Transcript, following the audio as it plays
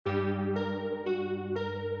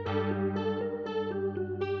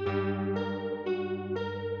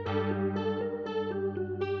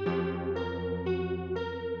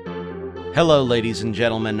Hello, ladies and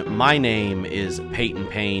gentlemen. My name is Peyton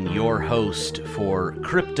Payne, your host for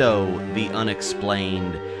Crypto the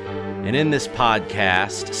Unexplained. And in this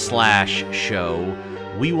podcast / show,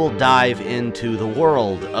 we will dive into the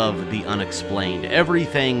world of the unexplained.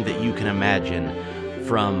 Everything that you can imagine,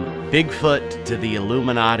 from Bigfoot to the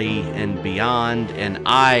Illuminati and beyond. And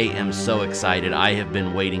I am so excited. I have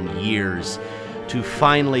been waiting years to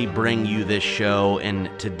finally bring you this show. And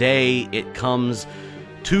today it comes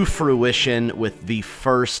to fruition with the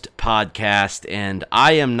first podcast, and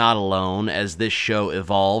I am not alone. As this show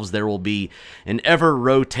evolves, there will be an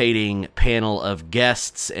ever-rotating panel of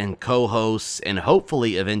guests and co-hosts, and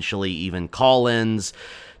hopefully eventually even call-ins,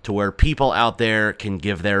 to where people out there can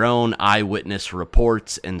give their own eyewitness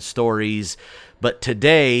reports and stories. But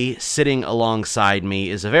today, sitting alongside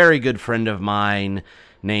me is a very good friend of mine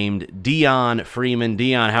named Dion Freeman.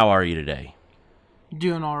 Dion, how are you today?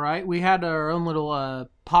 Doing all right. We had our own little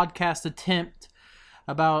podcast attempt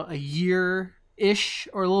about a year-ish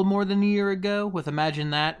or a little more than a year ago with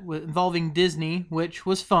Imagine That, involving Disney, which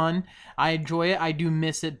was fun. I enjoy it. I do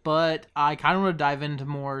miss it, but I kind of want to dive into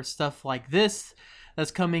more stuff like this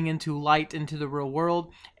that's coming into light into the real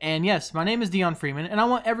world. And yes, my name is Dion Freeman, and I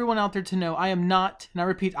want everyone out there to know I am not, and I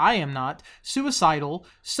repeat, I am not suicidal.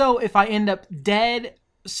 So if I end up dead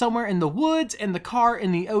somewhere in the woods, in the car,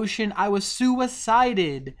 in the ocean, I was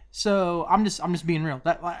suicided. So I'm just being real.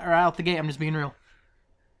 That right out the gate, I'm just being real.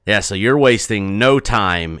 Yeah, so you're wasting no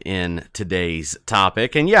time in today's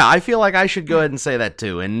topic. And yeah, I feel like I should go ahead and say that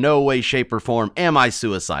too. In no way, shape, or form am I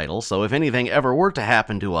suicidal. So if anything ever were to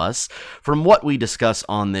happen to us from what we discuss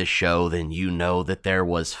on this show, then you know that there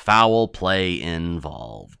was foul play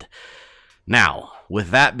involved. Now,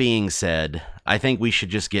 with that being said, I think we should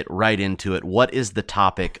just get right into it. What is the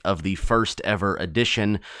topic of the first ever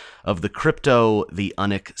edition of the Crypto the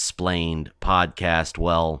Unexplained podcast?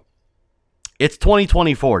 Well, it's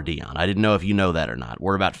 2024, Dion. I didn't know if you know that or not.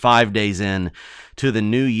 We're about 5 days in to the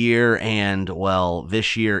new year, and, well,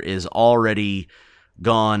 this year is already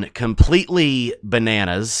gone completely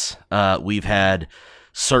bananas. We've had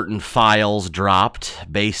certain files dropped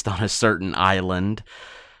based on a certain island.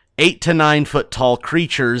 8 to 9 foot tall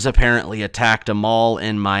creatures apparently attacked a mall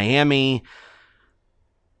in Miami.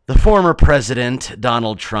 The former president,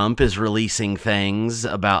 Donald Trump, is releasing things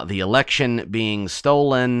about the election being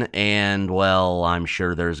stolen, and, well, I'm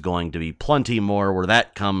sure there's going to be plenty more where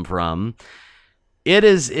that come from. It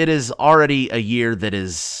is already a year that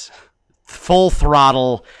is full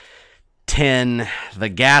throttle 10. The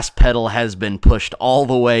gas pedal has been pushed all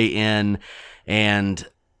the way in, and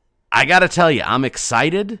I gotta tell you, I'm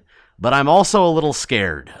excited, but I'm also a little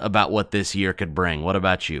scared about what this year could bring. What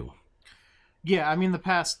about you? Yeah, I mean, the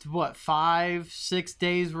past, 5-6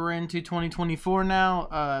 days we're into 2024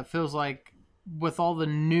 now. Feels like with all the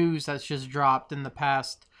news that's just dropped in the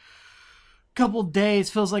past couple days,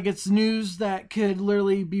 feels like it's news that could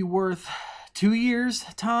literally be worth 2 years'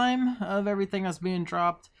 time of everything that's being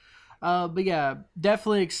dropped. But yeah,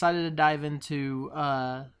 definitely excited to dive into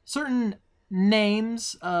certain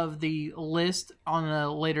names of the list on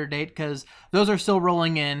a later date, because those are still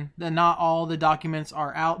rolling in. Not all the documents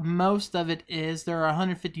are out. Most of it is. There are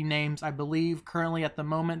 150 names, I believe. Currently, at the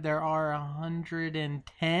moment, there are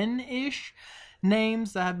 110-ish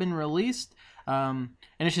names that have been released. And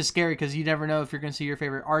it's just scary because you never know if you're going to see your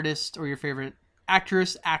favorite artist or your favorite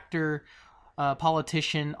actress, actor,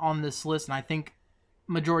 politician on this list. And I think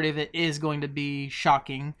majority of it is going to be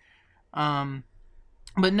shocking.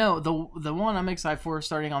 But no, the one I'm excited for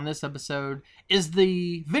starting on this episode is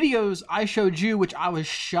the videos I showed you, which I was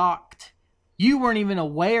shocked you weren't even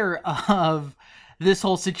aware of this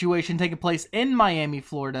whole situation taking place in Miami,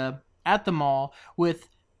 Florida, at the mall, with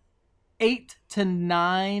 8 to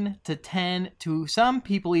 9 to 10 to some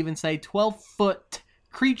people even say 12-foot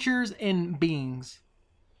creatures and beings.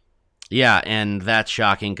 Yeah, and that's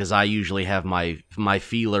shocking because I usually have my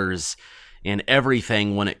feelers in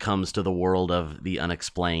everything when it comes to the world of the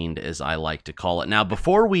unexplained, as I like to call it. Now,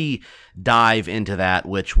 before we dive into that,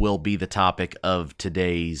 which will be the topic of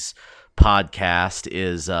today's podcast,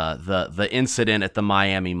 is the incident at the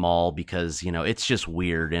Miami Mall, because, you know, it's just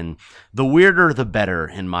weird, and the weirder the better,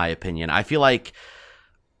 in my opinion. I feel like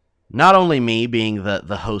not only me being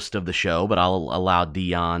the host of the show, but I'll allow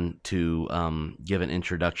Dion to give an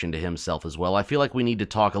introduction to himself as well. I feel like we need to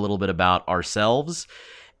talk a little bit about ourselves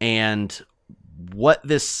and what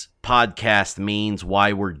this podcast means,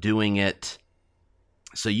 why we're doing it,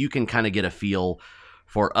 so you can kind of get a feel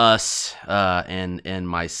for us and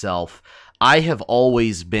myself. I have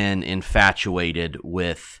always been infatuated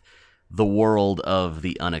with the world of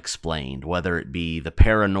the unexplained, whether it be the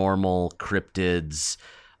paranormal, cryptids,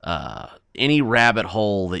 any rabbit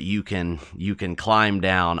hole that you can climb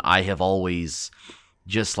down, I have always,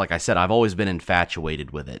 just like I said, I've always been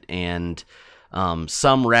infatuated with it. And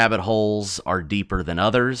some rabbit holes are deeper than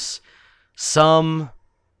others. Some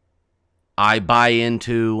I buy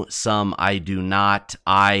into, some I do not.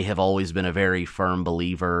 I have always been a very firm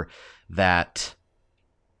believer that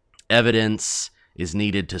evidence is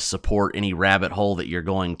needed to support any rabbit hole that you're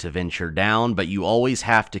going to venture down, but you always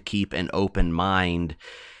have to keep an open mind.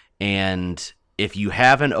 And if you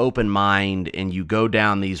have an open mind and you go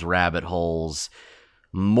down these rabbit holes,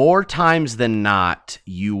 more times than not,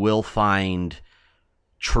 you will find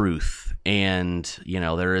truth. And,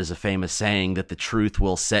 there is a famous saying that the truth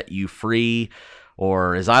will set you free,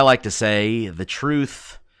 or as I like to say, the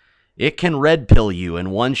truth, it can red pill you.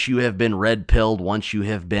 And once you have been red pilled, once you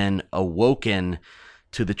have been awoken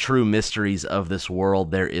to the true mysteries of this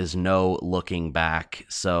world, there is no looking back.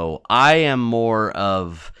 So I am more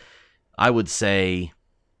of, I would say,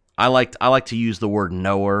 I like to use the word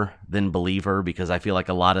knower than believer, because I feel like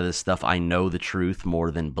a lot of this stuff, I know the truth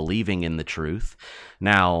more than believing in the truth.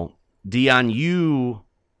 Now, Dion,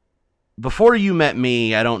 before you met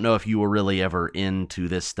me, I don't know if you were really ever into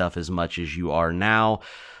this stuff as much as you are now,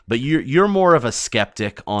 but you're more of a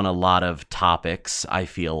skeptic on a lot of topics, I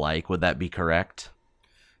feel like. Would that be correct?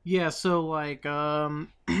 Yeah, so like I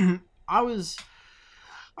was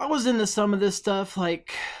into some of this stuff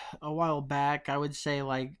like a while back. I would say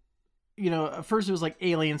like, at first it was like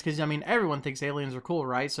aliens, because everyone thinks aliens are cool,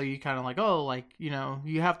 right? So you kind of like, oh, like,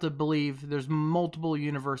 you have to believe there's multiple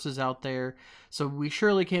universes out there, so we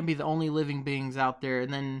surely can't be the only living beings out there.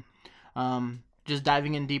 And then just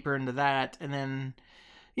diving in deeper into that, and then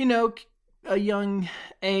a young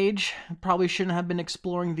age, probably shouldn't have been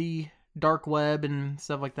exploring the dark web and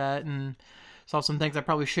stuff like that, and saw some things I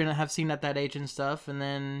probably shouldn't have seen at that age and stuff. And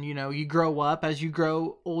then you grow up. As you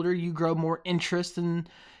grow older, you grow more interest in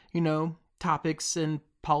topics and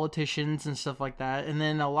politicians and stuff like that. And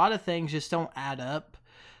then a lot of things just don't add up.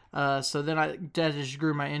 So then that just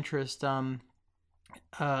grew my interest even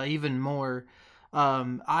more.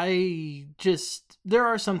 There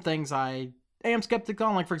are some things I am skeptical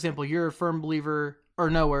on. Like, for example, you're a firm believer, or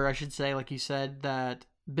knower, I should say, like you said, that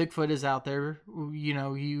Bigfoot is out there.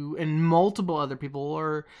 You and multiple other people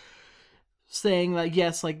are saying that,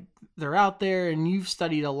 yes, like, they're out there, and you've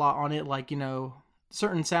studied a lot on it, like,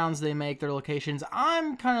 certain sounds they make, their locations.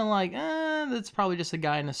 I'm kind of like, that's probably just a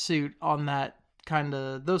guy in a suit on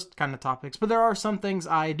those kind of topics. But there are some things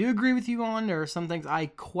I do agree with you on. There are some things I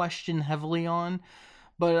question heavily on.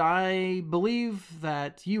 But I believe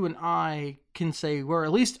that you and I can say we're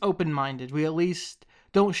at least open-minded. We at least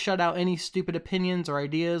don't shut out any stupid opinions or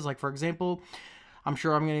ideas. Like, for example, I'm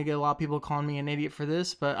sure I'm going to get a lot of people calling me an idiot for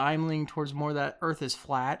this, but I'm leaning towards more that Earth is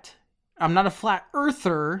flat. I'm not a flat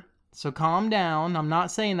earther, so calm down. I'm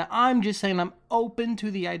not saying that. I'm just saying I'm open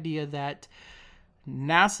to the idea that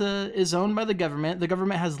NASA is owned by the government. The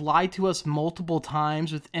government has lied to us multiple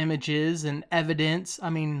times with images and evidence.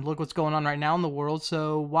 Look what's going on right now in the world.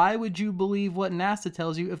 So why would you believe what NASA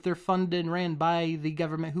tells you if they're funded and ran by the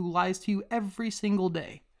government, who lies to you every single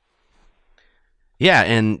day? Yeah,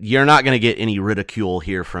 and you're not going to get any ridicule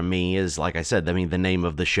here from me. Is, like I said, the name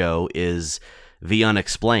of the show is The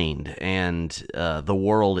Unexplained, and the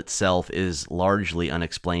world itself is largely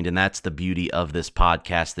unexplained, and that's the beauty of this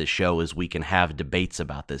podcast, this show, is we can have debates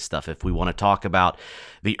about this stuff. If we want to talk about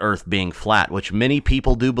the Earth being flat, which many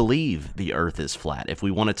people do believe the Earth is flat, if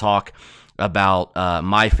we want to talk about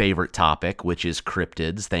my favorite topic, which is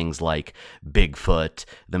cryptids, things like Bigfoot,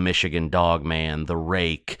 the Michigan Dogman, the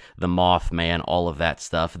Rake, the Mothman, all of that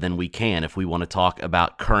stuff, then we can. If we want to talk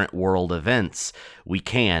about current world events, we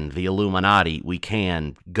can. The Illuminati, we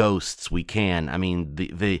can. Ghosts, we can.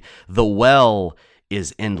 The well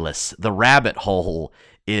is endless. The rabbit hole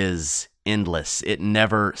is endless. It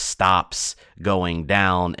never stops going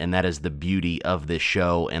down, and that is the beauty of this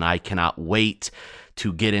show, and I cannot wait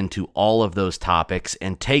to get into all of those topics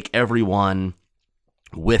and take everyone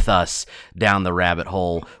with us down the rabbit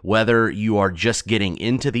hole, whether you are just getting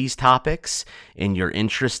into these topics and you're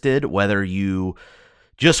interested, whether you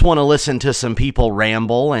just want to listen to some people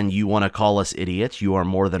ramble and you want to call us idiots, you are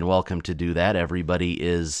more than welcome to do that. Everybody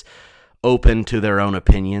is open to their own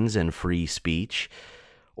opinions and free speech.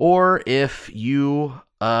 Or if you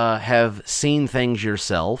have seen things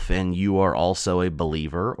yourself and you are also a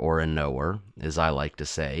believer or a knower, as I like to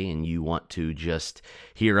say, and you want to just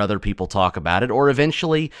hear other people talk about it, or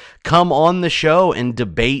eventually come on the show and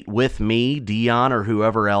debate with me, Dion, or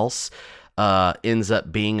whoever else, ends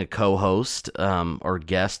up being a co-host or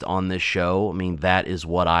guest on this show, I mean, that is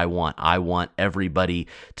what I want. I want everybody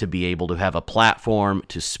to be able to have a platform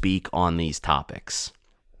to speak on these topics.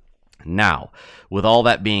 Now, with all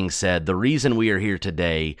that being said, the reason we are here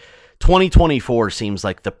today, 2024 seems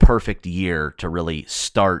like the perfect year to really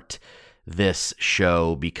start this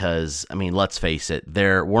show because, I mean, let's face it,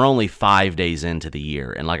 we're only 5 days into the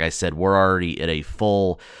year. And like I said, we're already at a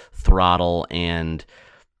full throttle and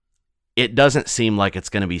it doesn't seem like it's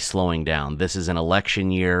going to be slowing down. This is an election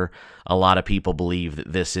year. A lot of people believe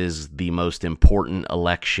that this is the most important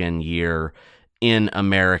election year in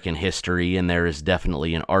American history, and there is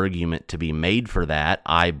definitely an argument to be made for that.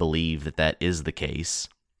 I believe that that is the case.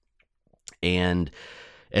 And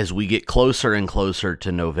as we get closer and closer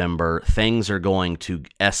to November, things are going to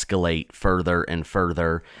escalate further and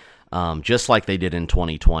further, just like they did in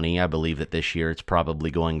 2020. I believe that this year it's probably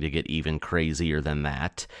going to get even crazier than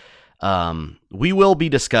that. We will be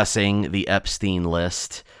discussing the Epstein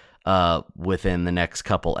list within the next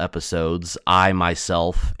couple episodes. I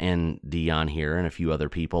myself and Dion here and a few other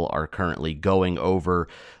people are currently going over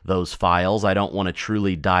those files. I don't want to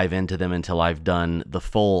truly dive into them until I've done the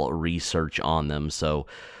full research on them. So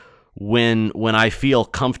when I feel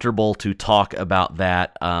comfortable to talk about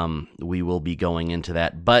that, we will be going into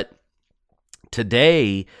that. But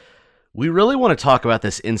today, we really want to talk about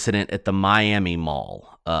this incident at the Miami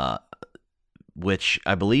Mall, which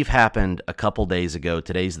I believe happened a couple days ago.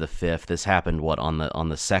 Today's the 5th. This happened, on the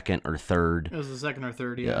 2nd or 3rd? It was the 2nd or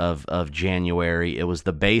 3rd, yeah. Of January. It was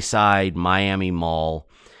the Bayside Miami Mall,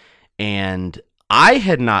 and I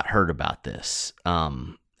had not heard about this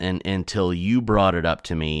until you brought it up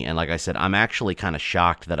to me. And like I said, I'm actually kind of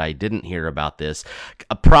shocked that I didn't hear about this,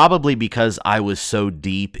 probably because I was so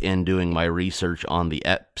deep in doing my research on the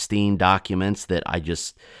Epstein documents that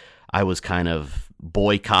I was kind of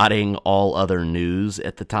boycotting all other news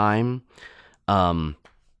at the time.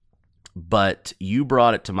 But you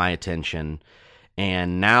brought it to my attention,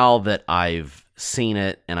 and now that I've seen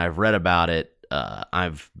it and I've read about it,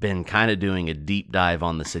 I've been kind of doing a deep dive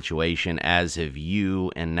on the situation, as have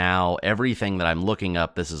you, and now everything that I'm looking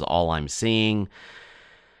up, this is all I'm seeing.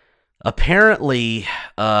 Apparently,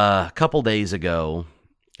 a couple days ago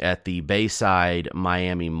at the Bayside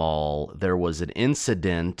Miami Mall, there was an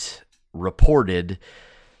incident reported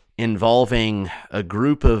involving a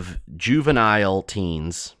group of juvenile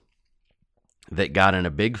teens that got in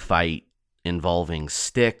a big fight involving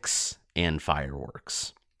sticks and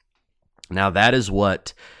fireworks. Now, that is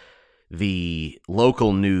what the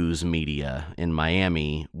local news media in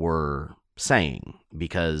Miami were saying,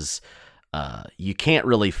 because you can't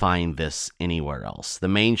really find this anywhere else. The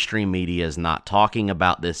mainstream media is not talking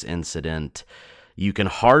about this incident. You can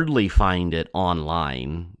hardly find it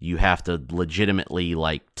online. You have to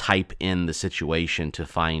legitimately type in the situation to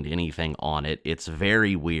find anything on it. It's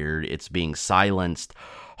very weird. It's being silenced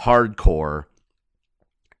hardcore.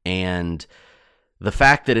 And the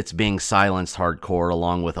fact that it's being silenced hardcore,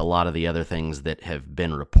 along with a lot of the other things that have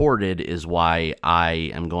been reported, is why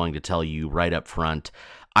I am going to tell you right up front,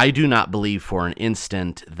 I do not believe for an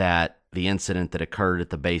instant that the incident that occurred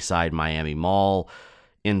at the Bayside Miami Mall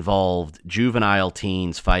involved juvenile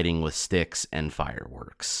teens fighting with sticks and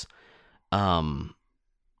fireworks. Dion,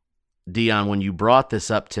 when you brought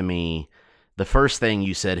this up to me, the first thing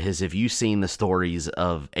you said is, have you seen the stories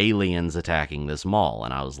of aliens attacking this mall?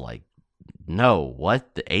 And I was like, no,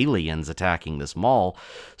 what? The aliens attacking this mall?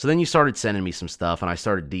 So then you started sending me some stuff, and I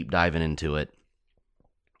started deep diving into it.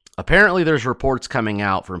 Apparently, there's reports coming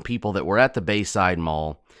out from people that were at the Bayside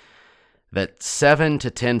Mall that 7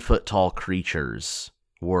 to 10 foot tall creatures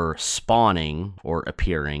were spawning or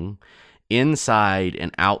appearing inside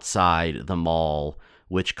and outside the mall,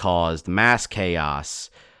 which caused mass chaos.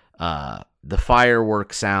 The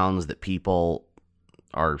firework sounds that people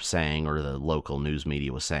are saying, or the local news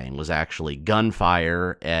media was saying, was actually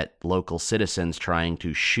gunfire at local citizens trying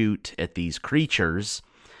to shoot at these creatures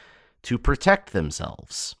to protect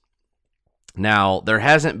themselves. Now, there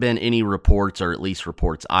hasn't been any reports, or at least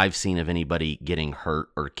reports I've seen, of anybody getting hurt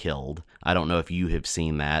or killed. I don't know if you have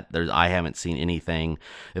seen that. I haven't seen anything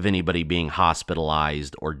of anybody being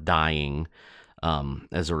hospitalized or dying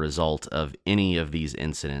as a result of any of these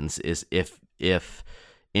incidents. If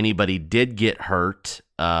anybody did get hurt,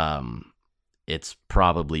 it's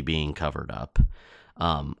probably being covered up.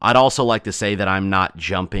 I'd also like to say that I'm not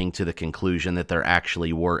jumping to the conclusion that there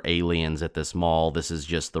actually were aliens at this mall. This is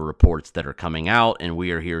just the reports that are coming out, and we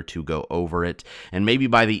are here to go over it. And maybe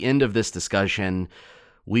by the end of this discussion,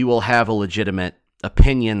 we will have a legitimate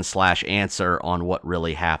opinion/answer on what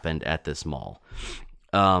really happened at this mall.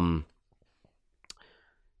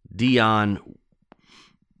 Dion,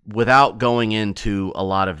 without going into a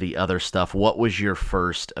lot of the other stuff, what was your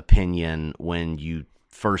first opinion when you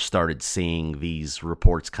first started seeing these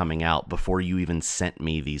reports coming out before you even sent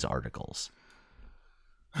me these articles?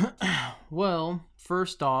 Well,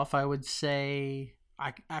 first off, I would say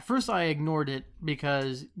at first I ignored it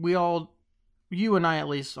because you and I at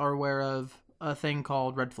least, are aware of a thing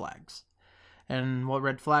called red flags. And what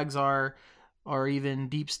red flags are even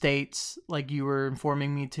deep states, like you were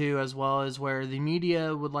informing me to, as well as where the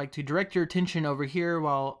media would like to direct your attention over here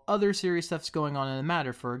while other serious stuff's going on in the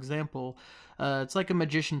matter. For example, it's like a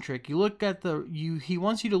magician trick. You look at he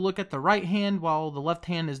wants you to look at the right hand while the left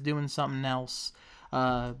hand is doing something else.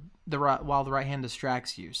 While the right hand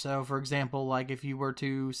distracts you. So, for example, like if you were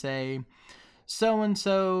to say, so and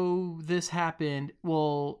so, this happened.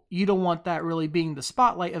 Well, you don't want that really being the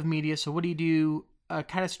spotlight of media. So, what do? A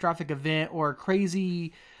catastrophic event or a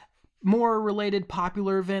crazy, more related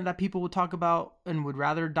popular event that people would talk about and would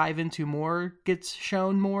rather dive into more gets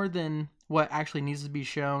shown more than what actually needs to be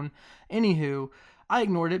shown. Anywho, I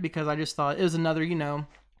ignored it because I just thought it was another,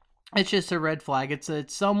 it's just a red flag. It's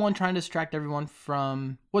someone trying to distract everyone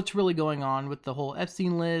from what's really going on with the whole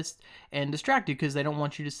Epstein list and distract you because they don't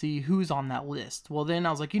want you to see who's on that list. Well, then I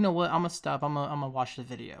was like, you know what? I'm going to stop. I'm going to watch the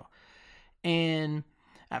video. And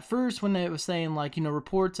at first, when it was saying, like,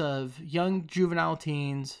 reports of young juvenile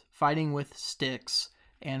teens fighting with sticks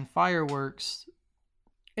and fireworks,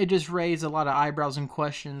 it just raised a lot of eyebrows and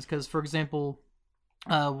questions. Because, for example,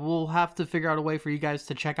 we'll have to figure out a way for you guys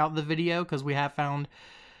to check out the video because we have found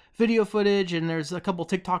video footage and there's a couple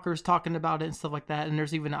TikTokers talking about it and stuff like that. And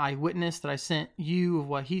there's even an eyewitness that I sent you of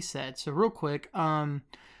what he said. So real quick,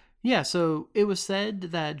 so it was said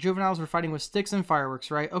that juveniles were fighting with sticks and fireworks,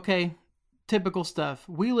 right? Okay. Typical stuff.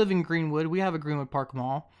 We live in Greenwood. We have a Greenwood Park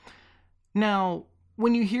Mall. Now,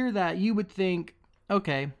 when you hear that, you would think,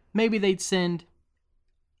 okay, maybe they'd send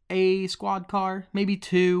a squad car, maybe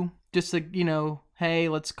two, just to, hey,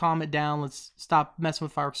 let's calm it down. Let's stop messing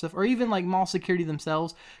with fireworks stuff. Or even like mall security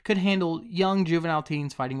themselves could handle young juvenile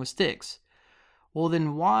teens fighting with sticks. Well,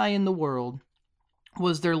 then why in the world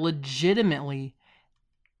was there legitimately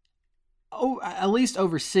at least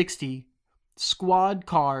over 60 squad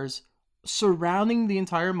cars surrounding the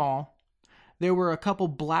entire mall? There were a couple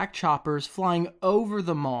black choppers flying over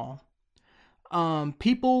the mall.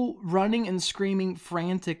 People running and screaming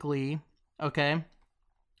frantically. Okay.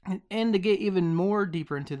 And to get even more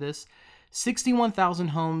deeper into this, 61,000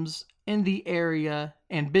 homes in the area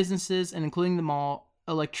and businesses, and including the mall,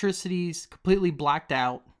 electricity's completely blacked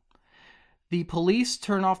out. The police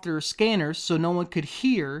turn off their scanners so no one could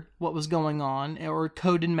hear what was going on or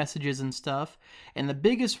coded messages and stuff. And the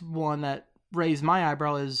biggest one that raised my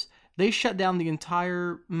eyebrow is they shut down the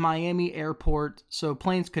entire Miami airport so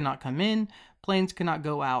planes could not come in, planes could not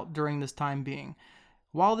go out during this time being.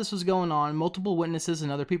 While this was going on, multiple witnesses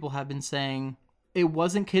and other people have been saying it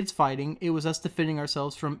wasn't kids fighting, it was us defending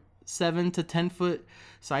ourselves from 7 to 10 foot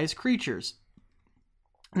sized creatures.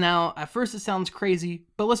 Now, at first it sounds crazy,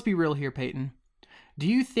 but let's be real here, Peyton. Do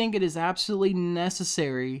you think it is absolutely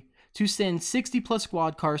necessary to send 60 plus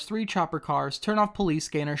squad cars, 3 chopper cars, turn off police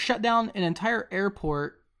scanners, shut down an entire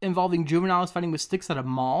airport involving juveniles fighting with sticks at a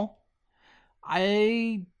mall?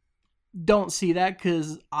 I don't see that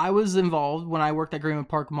because I was involved when I worked at Greenwood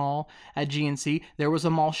Park Mall at GNC. There was a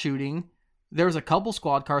mall shooting. There was a couple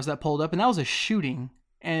squad cars that pulled up, and that was a shooting.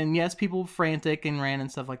 And yes, people were frantic and ran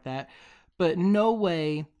and stuff like that. But no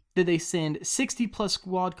way did they send 60 plus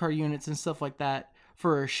squad car units and stuff like that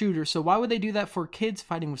for a shooter. So why would they do that for kids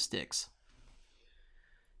fighting with sticks?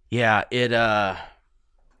 Yeah,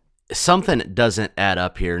 something doesn't add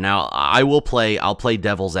up here. Now, I'll play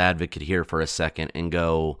devil's advocate here for a second and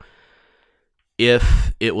go,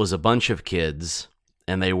 if it was a bunch of kids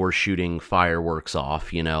and they were shooting fireworks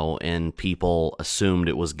off, and people assumed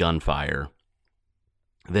it was gunfire,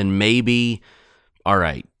 then maybe, all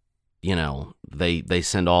right, they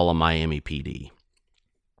send all of Miami PD.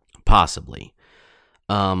 Possibly.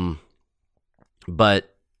 But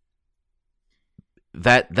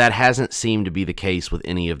that hasn't seemed to be the case with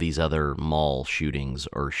any of these other mall shootings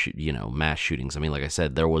or, mass shootings. I mean, like I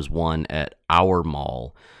said, there was one at our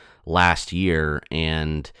mall last year,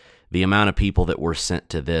 and the amount of people that were sent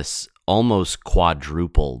to this almost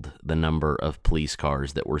quadrupled the number of police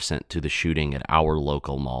cars that were sent to the shooting at our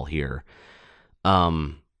local mall here.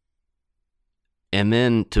 And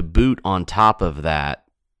then to boot on top of that,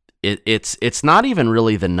 it's not even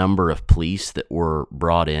really the number of police that were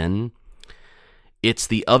brought in. It's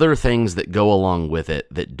the other things that go along with it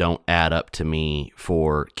that don't add up to me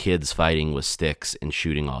for kids fighting with sticks and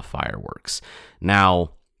shooting off fireworks.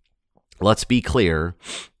 Now, let's be clear.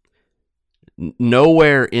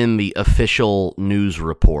 Nowhere in the official news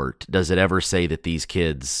report does it ever say that these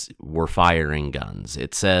kids were firing guns.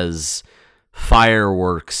 It says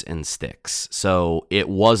fireworks and sticks. So it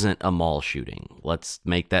wasn't a mall shooting. Let's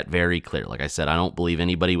make that very clear. Like I said, I don't believe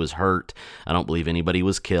anybody was hurt. I don't believe anybody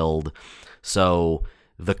was killed. So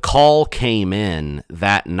the call came in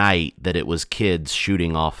that night that it was kids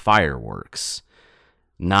shooting off fireworks,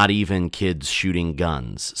 not even kids shooting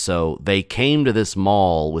guns. So they came to this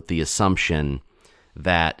mall with the assumption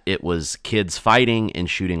that it was kids fighting and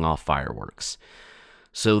shooting off fireworks.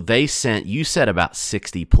 So they sent, you said about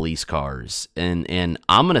 60 police cars, and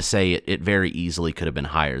I'm going to say it very easily could have been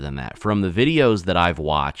higher than that. From the videos that I've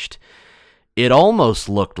watched, it almost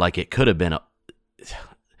looked like it could have been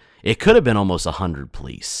almost 100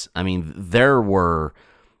 police. I mean, there were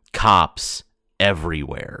cops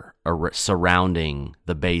everywhere surrounding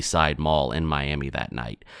the Bayside Mall in Miami that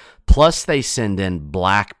night. Plus, they send in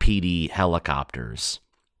black PD helicopters.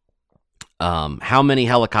 How many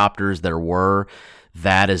helicopters there were,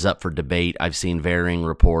 that is up for debate. I've seen varying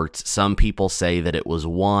reports. Some people say that it was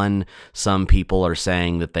one. Some people are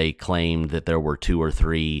saying that they claimed that there were 2 or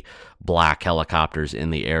 3 black helicopters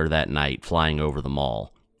in the air that night flying over the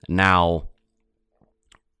mall. Now,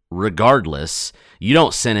 regardless, you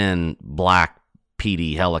don't send in black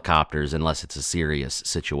PD helicopters unless it's a serious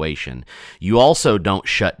situation. You also don't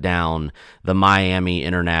shut down the Miami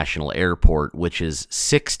International Airport, which is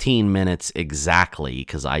 16 minutes exactly,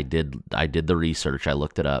 because I did the research, I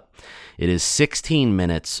looked it up. It is 16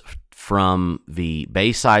 minutes from the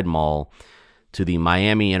Bayside Mall to the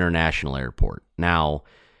Miami International Airport. Now,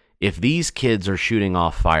 if these kids are shooting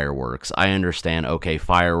off fireworks, I understand, okay,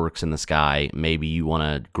 fireworks in the sky, maybe you want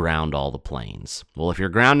to ground all the planes. Well, if you're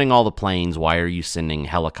grounding all the planes, why are you sending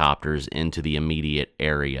helicopters into the immediate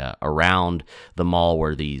area around the mall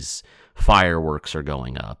where these fireworks are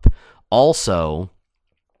going up? Also,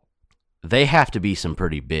 they have to be some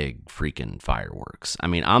pretty big freaking fireworks. I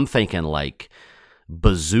mean, I'm thinking like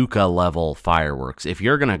bazooka level fireworks. If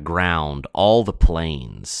you're going to ground all the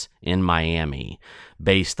planes in Miami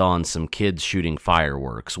based on some kids shooting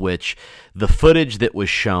fireworks, which the footage that was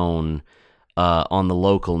shown on the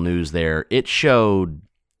local news there, it showed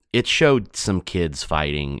some kids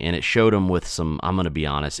fighting, and it showed them with some, I'm going to be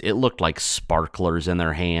honest, it looked like sparklers in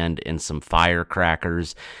their hand and some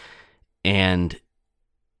firecrackers. And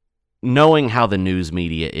knowing how the news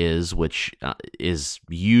media is, which is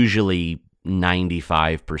usually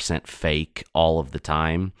 95% fake all of the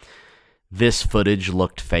time, this footage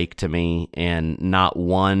looked fake to me, and not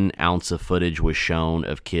 1 ounce of footage was shown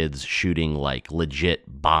of kids shooting like legit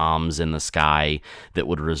bombs in the sky that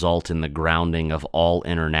would result in the grounding of all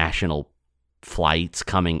international flights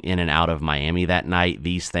coming in and out of Miami that night.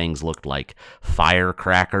 These things looked like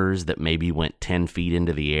firecrackers that maybe went 10 feet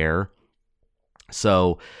into the air.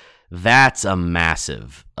 So that's a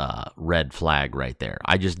massive red flag right there.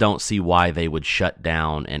 I just don't see why they would shut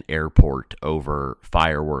down an airport over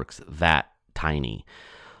fireworks that tiny.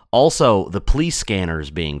 Also, the police scanners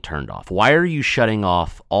being turned off. Why are you shutting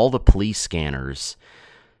off all the police scanners?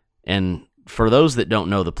 And for those that don't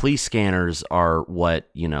know, the police scanners are what,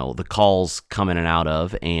 the calls come in and out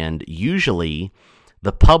of, and usually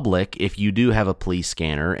the public, if you do have a police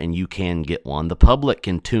scanner, and you can get one, the public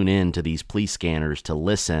can tune in to these police scanners to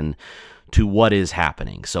listen to what is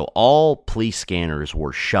happening. So all police scanners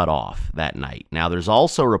were shut off that night. Now, there's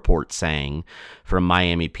also reports saying from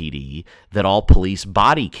Miami PD that all police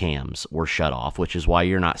body cams were shut off, which is why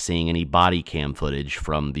you're not seeing any body cam footage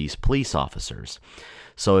from these police officers.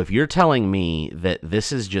 So if you're telling me that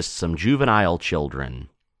this is just some juvenile children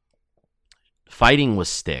fighting with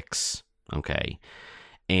sticks, okay,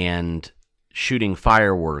 and shooting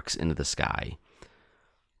fireworks into the sky,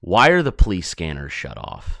 why are the police scanners shut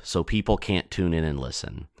off so people can't tune in and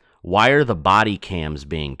listen? Why are the body cams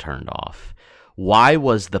being turned off? Why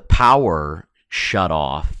was the power shut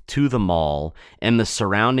off to the mall and the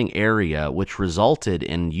surrounding area, which resulted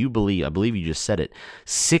in, I believe you just said it,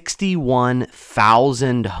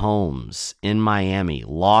 61,000 homes in Miami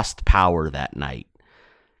lost power that night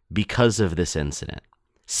because of this incident?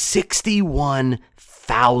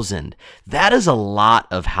 61,000. That is a lot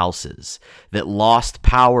of houses that lost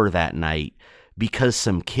power that night because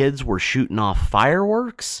some kids were shooting off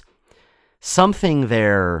fireworks. Something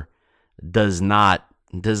there does not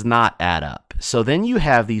add up. So then you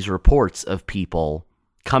have these reports of people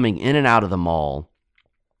coming in and out of the mall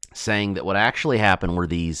saying that what actually happened were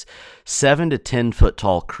these 7 to 10 foot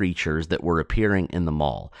tall creatures that were appearing in the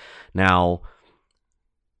mall. Now,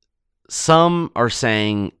 some are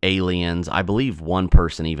saying aliens. I believe one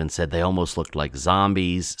person even said they almost looked like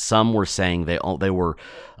zombies. Some were saying they were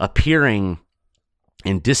appearing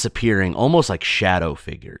and disappearing almost like shadow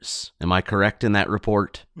figures. Am I correct in that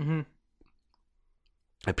report? Mm-hmm.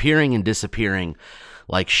 Appearing and disappearing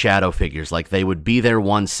like shadow figures. Like they would be there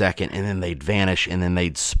 1 second and then they'd vanish and then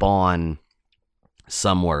they'd spawn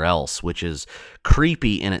somewhere else, which is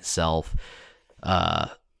creepy in itself.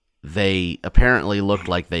 They apparently looked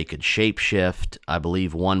like they could shapeshift. I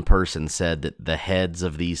believe one person said that the heads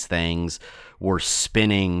of these things were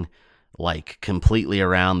spinning like completely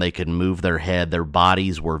around. They could move their head. Their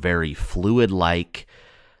bodies were very fluid-like.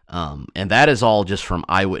 And that is all just from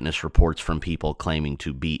eyewitness reports from people claiming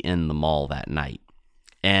to be in the mall that night.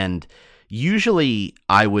 And usually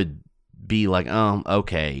I would be like, oh,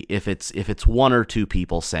 okay, if it's one or two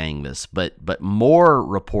people saying this, but more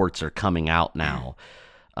reports are coming out now.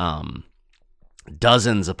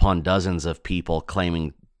 Dozens upon dozens of people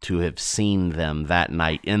claiming to have seen them that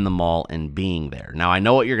night in the mall and being there. Now, I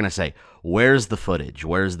know what you're going to say. Where's the footage?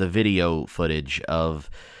 Where's the video footage of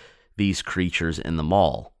these creatures in the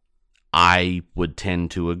mall? I would tend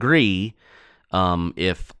to agree.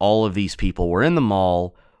 If all of these people were in the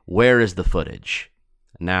mall, where is the footage?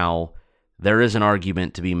 Now, there is an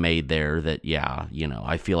argument to be made there that, yeah,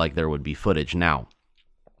 I feel like there would be footage. Now,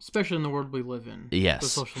 especially in the world we live in. Yes.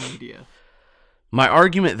 With social media. My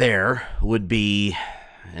argument there would be,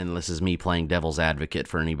 and this is me playing devil's advocate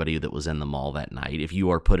for anybody that was in the mall that night, if you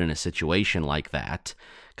are put in a situation like that,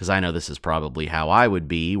 because I know this is probably how I would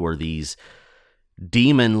be, where these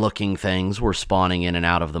demon-looking things were spawning in and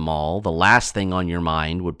out of the mall, the last thing on your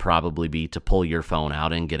mind would probably be to pull your phone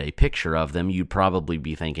out and get a picture of them. You'd probably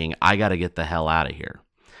be thinking, I got to get the hell out of here.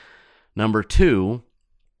 Number two,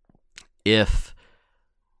 if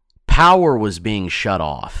power was being shut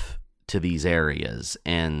off to these areas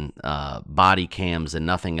and body cams and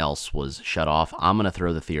nothing else was shut off, I'm going to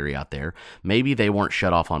throw the theory out there. Maybe they weren't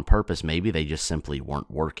shut off on purpose. Maybe they just simply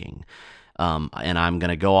weren't working. And I'm going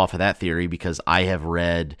to go off of that theory because I have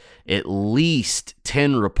read at least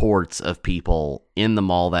 10 reports of people in the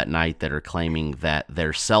mall that night that are claiming that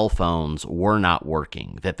their cell phones were not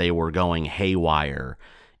working, that they were going haywire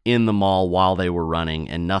in the mall while they were running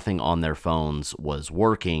and nothing on their phones was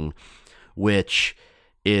working, which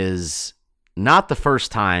is not the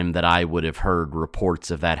first time that I would have heard reports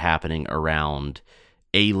of that happening around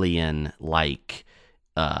alien-like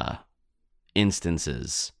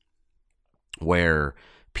instances where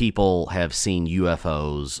people have seen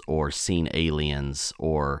UFOs or seen aliens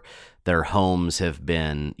or their homes have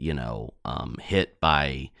been, hit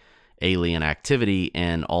by alien activity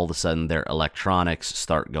and all of a sudden their electronics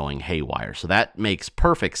start going haywire. So that makes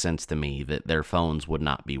perfect sense to me that their phones would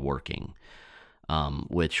not be working,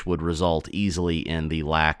 which would result easily in the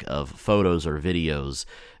lack of photos or videos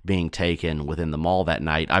being taken within the mall that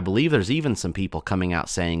night. I believe there's even some people coming out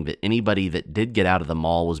saying that anybody that did get out of the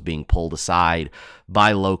mall was being pulled aside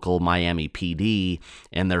by local Miami PD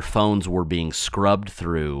and their phones were being scrubbed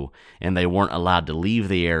through and they weren't allowed to leave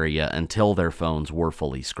the area until their phones were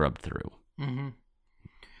fully scrubbed through. Mm-hmm.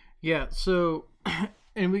 Yeah, so,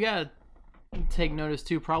 and we got to take notice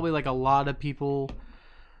too, probably like a lot of people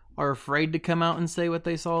are afraid to come out and say what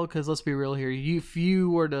they saw, because let's be real here. If you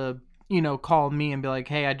were to, call me and be like,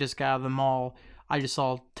 hey, I just got out of the mall, I just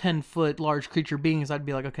saw 10-foot large creature beings, I'd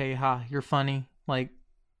be like, okay, you're funny. Like,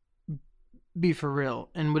 be for real.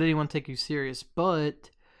 And would anyone take you serious? But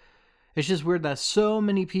it's just weird that so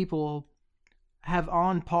many people have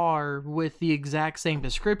on par with the exact same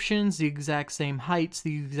descriptions, the exact same heights,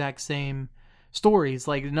 the exact same stories.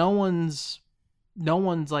 Like, no one's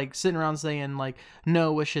like sitting around saying like,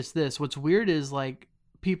 no, it's just this. What's weird is like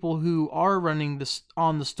people who are running this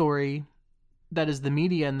on the story, that is the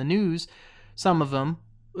media and the news, some of them,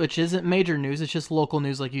 which isn't major news, it's just local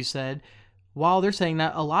news like you said, while they're saying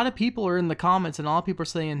that, a lot of people are in the comments and a lot of people are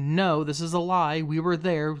saying, no, this is a lie, we were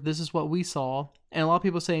there, this is what we saw, and a lot of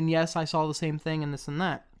people saying, yes, I saw the same thing and this and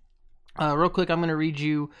that. Real quick, I'm going to read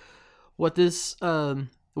you what this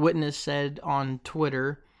witness said on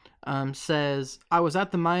Twitter. Says, I was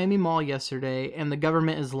at the Miami Mall yesterday and the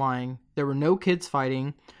government is lying. There were no kids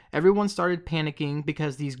fighting. Everyone started panicking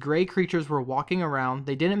because these gray creatures were walking around.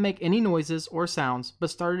 They didn't make any noises or sounds,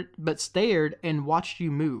 but stared and watched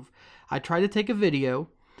you move. I tried to take a video,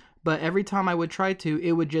 but every time I would try to,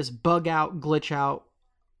 it would just bug out, glitch out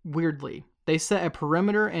weirdly. They set a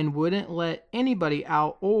perimeter and wouldn't let anybody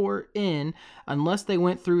out or in unless they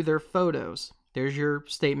went through their photos. There's your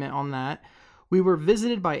statement on that. We were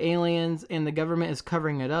visited by aliens and the government is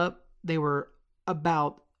covering it up. They were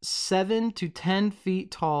about 7 to 10 feet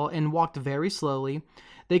tall and walked very slowly.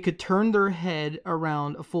 They could turn their head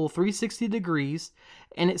around a full 360 degrees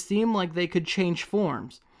and it seemed like they could change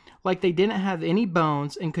forms. like they didn't have any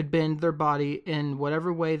bones and could bend their body in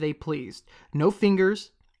whatever way they pleased. No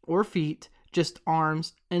fingers or feet, just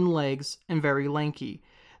arms and legs, and very lanky.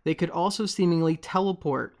 They could also seemingly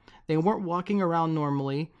teleport. They weren't walking around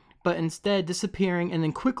normally, but instead disappearing and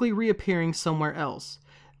then quickly reappearing somewhere else.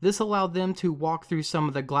 This allowed them to walk through some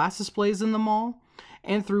of the glass displays in the mall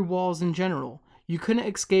and through walls in general. You couldn't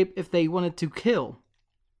escape if they wanted to kill.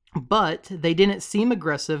 But they didn't seem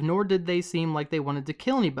aggressive, nor did they seem like they wanted to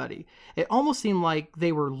kill anybody. It almost seemed like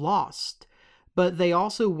they were lost. But they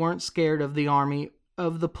also weren't scared of the army,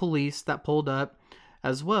 of the police that pulled up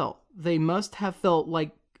as well. They must have felt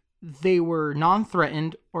like they were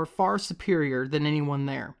non-threatened or far superior than anyone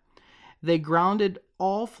there. They grounded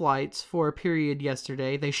all flights for a period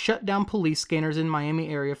yesterday. They shut down police scanners in Miami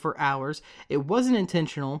area for hours. It wasn't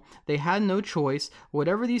intentional. They had no choice.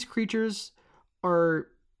 Whatever these creatures are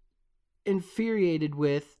infuriated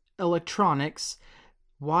with, electronics,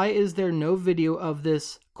 why is there no video of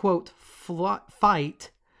this, quote,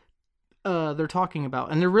 fight they're talking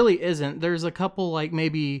about? And there really isn't. There's a couple, like,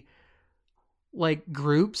 maybe, like,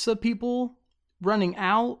 groups of people running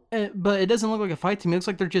out, but it doesn't look like a fight to me. It looks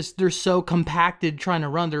like they're so compacted trying to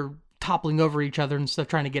run. They're toppling over each other and stuff,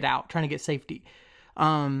 trying to get out, trying to get safety.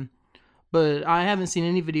 But I haven't seen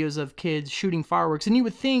any videos of kids shooting fireworks. And you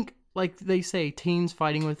would think, like they say, teens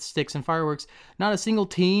fighting with sticks and fireworks. Not a single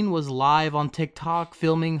teen was live on TikTok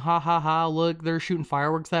filming, ha ha ha, look, they're shooting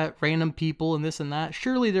fireworks at random people and this and that.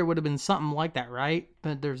 Surely there would have been something like that, right?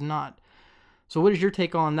 But there's not. So what is your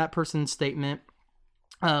take on that person's statement?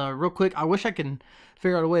 Real quick, I wish I could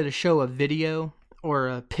figure out a way to show a video or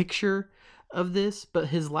a picture of this, but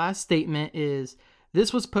his last statement is,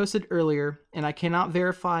 "This was posted earlier, and I cannot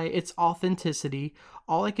verify its authenticity.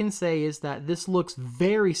 All I can say is that this looks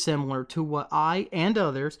very similar to what I and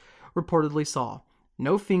others reportedly saw.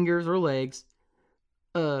 No fingers or legs,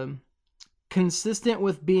 consistent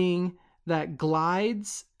with being that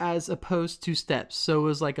glides as opposed to steps." So it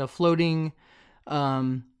was like a floating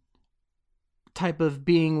type of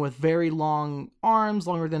being with very long arms,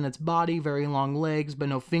 longer than its body, very long legs, but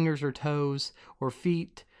no fingers or toes or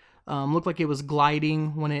feet. Looked like it was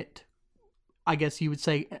gliding when it, I guess you would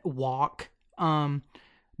say, walk.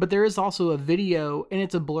 But there is also a video, and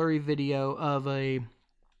it's a blurry video of a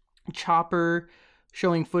chopper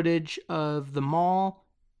showing footage of the mall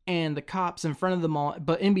and the cops in front of the mall.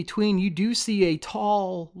 But in between, you do see a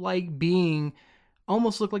tall, like, being,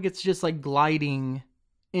 almost look like it's just like gliding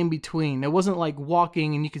in between. It wasn't like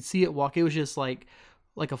walking and you could see it walk. It was just like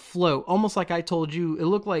a float, almost like I told you. It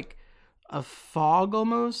looked like a fog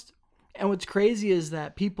almost. And what's crazy is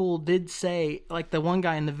that people did say, like the one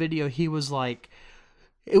guy in the video, he was like,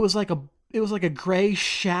 it was like a gray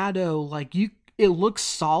shadow. Like it looks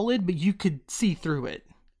solid, but you could see through it.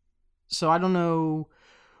 So I don't know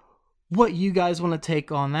what you guys want to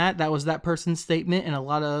take on that. That was that person's statement, and a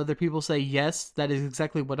lot of other people say, yes, that is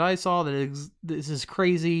exactly what I saw. This is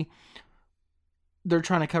crazy. They're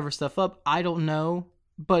trying to cover stuff up. I don't know,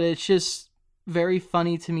 but it's just very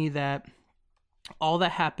funny to me that all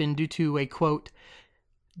that happened due to a, quote,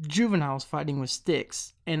 juveniles fighting with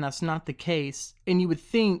sticks, and that's not the case. And you would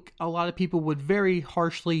think a lot of people would very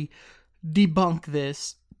harshly debunk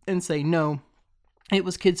this and say, no, it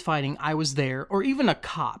was kids fighting, I was there. Or even a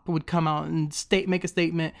cop would come out and make a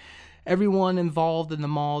statement, everyone involved in the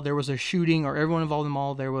mall, there was a shooting, or everyone involved in the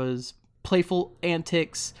mall, there was playful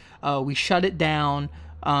antics, we shut it down,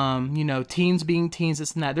 teens being teens,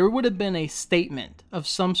 this and that. There would have been a statement of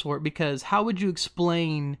some sort, because how would you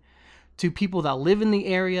explain to people that live in the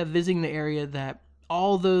area, visiting the area, that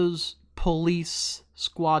all those police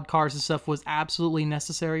squad cars and stuff was absolutely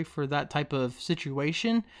necessary for that type of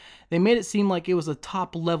situation? They made it seem like it was a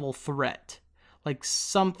top level threat, like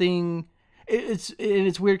something. It's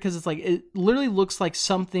weird because it's like, it literally looks like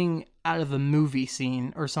something out of a movie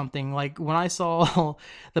scene or something. Like when I saw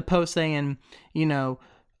the post saying,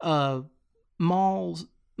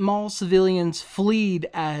 mall civilians fleed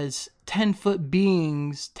as 10-foot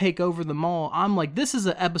beings take over the mall, I'm like, this is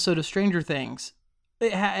an episode of Stranger Things.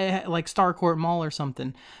 Like Starcourt Mall or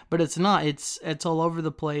something, but it's not. It's all over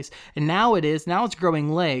the place, and now it's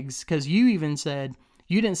growing legs, because you even said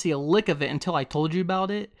you didn't see a lick of it until I told you about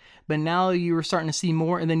it, but now you were starting to see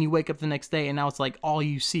more, and then you wake up the next day and now it's like all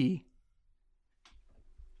you see.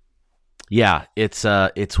 Yeah,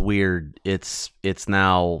 it's weird. It's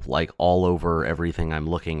now like all over everything I'm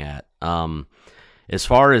looking at. As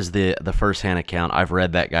far as the first-hand account, I've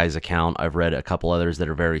read that guy's account. I've read a couple others that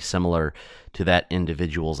are very similar to that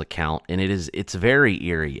individual's account, and it's very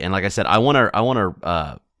eerie. And like I said, I want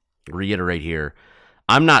to reiterate here,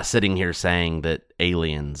 I'm not sitting here saying that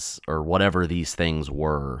aliens or whatever these things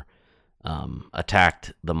were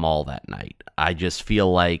attacked the mall that night. I just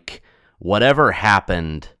feel like whatever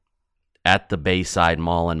happened at the Bayside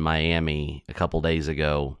Mall in Miami a couple days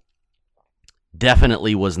ago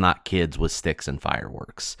definitely was not kids with sticks and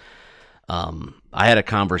fireworks. I had a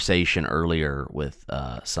conversation earlier with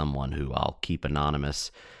someone who I'll keep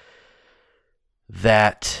anonymous,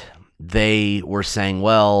 that they were saying,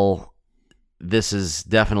 well, this is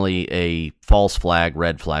definitely a false flag,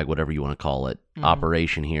 red flag, whatever you want to call it,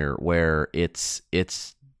 operation here, where it's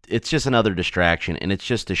just another distraction, and it's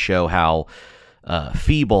just to show how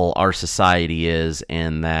feeble our society is,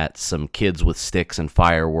 and that some kids with sticks and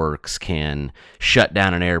fireworks can shut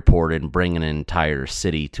down an airport and bring an entire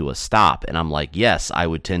city to a stop. And I'm like, yes, I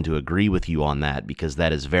would tend to agree with you on that, because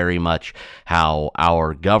that is very much how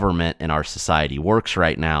our government and our society works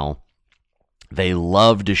right now. They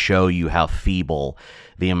love to show you how feeble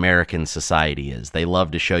the American society is. They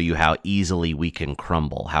love to show you how easily we can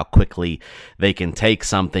crumble, how quickly they can take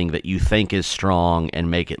something that you think is strong and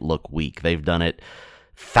make it look weak. They've done it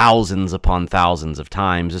thousands upon thousands of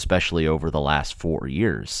times, especially over the last 4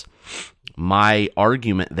 years. My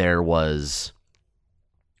argument there was,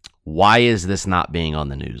 why is this not being on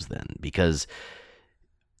the news then? Because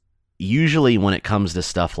usually when it comes to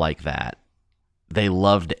stuff like that, they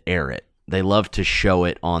love to air it. They love to show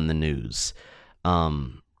it on the news.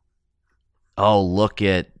 Oh, look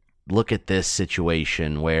at this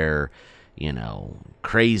situation where,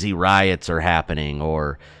 crazy riots are happening,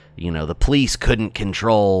 or, the police couldn't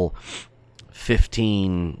control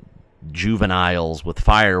 15 juveniles with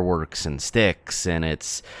fireworks and sticks, and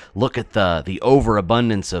it's, look at the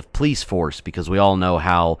overabundance of police force, because we all know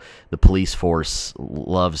how the police force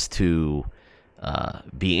loves to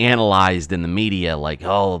be analyzed in the media, like,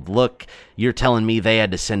 oh, look, you're telling me they had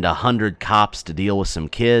to send 100 cops to deal with some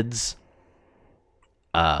kids?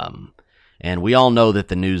 And we all know that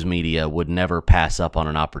the news media would never pass up on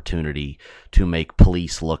an opportunity to make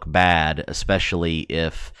police look bad, especially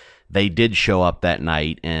if they did show up that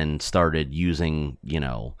night and started using,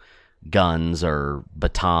 guns or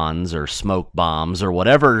batons or smoke bombs or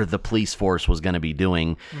whatever the police force was going to be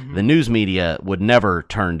doing. Mm-hmm. The news media would never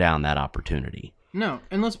turn down that opportunity. No,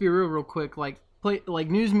 and let's be real quick, like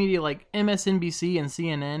news media like MSNBC and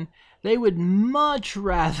CNN, they would much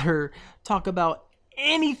rather talk about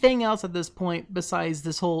anything else at this point besides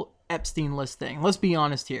this whole Epstein list thing. Let's be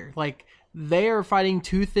honest here. Like, they are fighting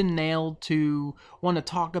tooth and nail to want to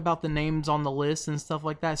talk about the names on the list and stuff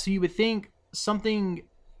like that. So you would think something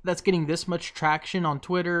that's getting this much traction on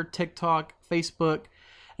Twitter, TikTok, Facebook,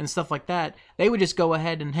 and stuff like that, they would just go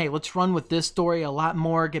ahead and, hey, let's run with this story a lot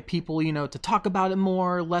more, get people, to talk about it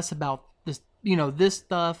more, less about this, this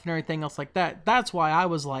stuff and everything else like that. That's why I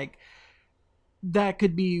was like, that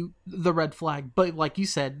could be the red flag. But like you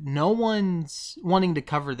said, no one's wanting to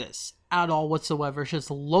cover this at all whatsoever. It's just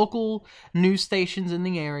local news stations in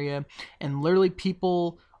the area, and literally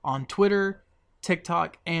people on Twitter,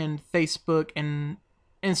 TikTok, and Facebook, and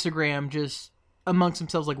Instagram just amongst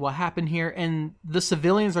themselves, like, what happened here, and the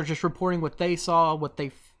civilians are just reporting what they saw, what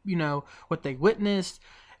they what they witnessed,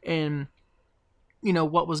 and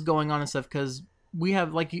what was going on and stuff. Because we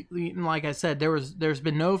have, like I said, there's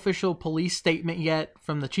been no official police statement yet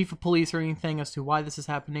from the chief of police or anything as to why this is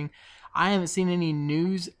happening. I haven't seen any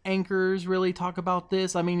news anchors really talk about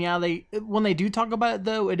this. I mean, yeah, when they do talk about it,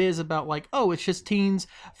 though, it is about like, oh, it's just teens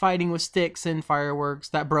fighting with sticks and fireworks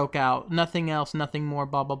that broke out. Nothing else, nothing more,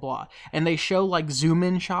 blah, blah, blah. And they show like zoom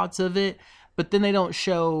in shots of it, but then they don't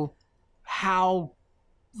show how,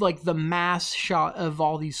 like, the mass shot of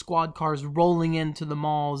all these squad cars rolling into the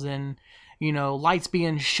malls and, lights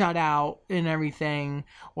being shut out and everything,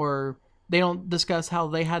 or they don't discuss how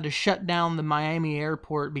they had to shut down the Miami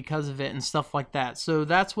airport because of it and stuff like that. So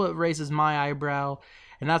that's what raises my eyebrow,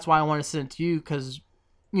 and that's why I want to send it to you, because,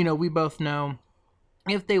 we both know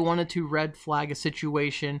if they wanted to red flag a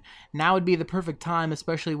situation, now would be the perfect time,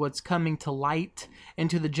 especially what's coming to light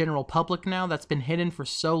into the general public now that's been hidden for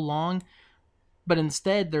so long. But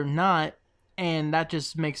instead, they're not, and that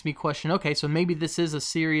just makes me question, okay, so maybe this is a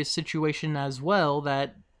serious situation as well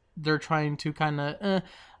that they're trying to kind of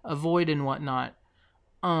avoid and whatnot.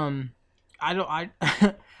 I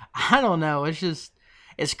don't know.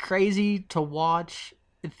 It's crazy to watch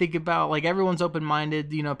and think about. Like, everyone's open-minded.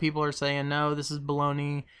 People are saying, no, this is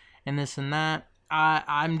baloney and this and that.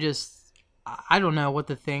 I don't know what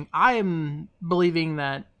to think. I am believing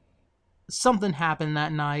that something happened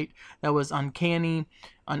that night that was uncanny,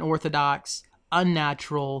 unorthodox,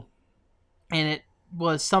 unnatural, and it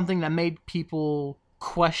was something that made people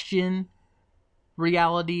question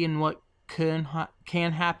reality and what can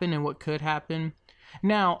happen and what could happen.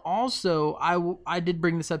 Now, also, I did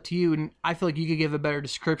bring this up to you, and I feel like you could give a better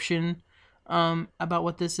description about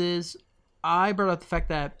what this is. I brought up the fact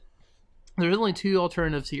that there's only two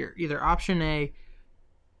alternatives here. Either option A,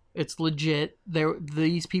 it's legit.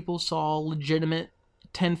 These people saw legitimate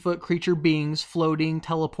 10-foot creature beings floating,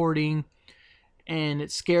 teleporting, and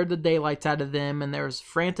it scared the daylights out of them, and there's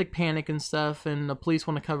frantic panic and stuff, and the police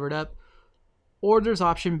want to cover it up. Or there's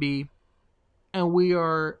option B, and we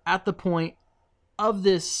are at the point of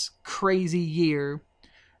this crazy year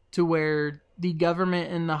to where the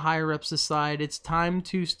government and the higher ups decide it's time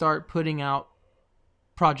to start putting out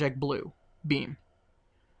Project Blue Beam.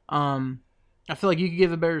 I feel like you could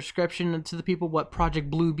give a better description to the people what Project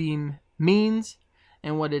Blue Beam means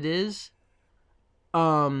and what it is.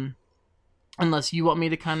 Unless you want me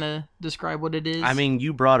to kind of describe what it is. I mean,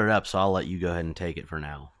 you brought it up, so I'll let you go ahead and take it for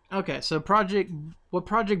now. Okay, so Project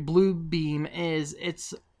Blue Beam is,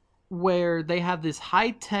 it's where they have this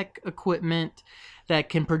high-tech equipment that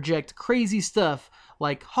can project crazy stuff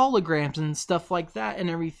like holograms and stuff like that and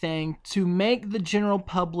everything to make the general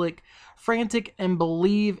public frantic and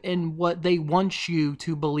believe in what they want you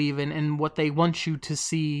to believe in and what they want you to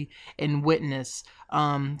see and witness.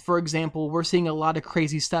 For example, we're seeing a lot of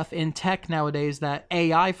crazy stuff in tech nowadays that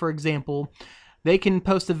AI, for example, they can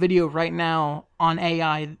post a video right now on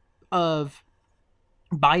AI of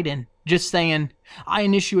Biden just saying, I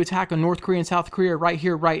initiate attack on North Korea and South Korea right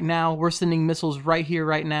here, right now. We're sending missiles right here,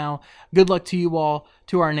 right now. Good luck to you all,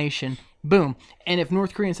 to our nation. Boom. And if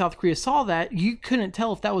North Korea and South Korea saw that, you couldn't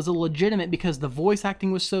tell if that was illegitimate because the voice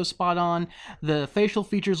acting was so spot on. The facial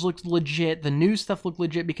features looked legit. The news stuff looked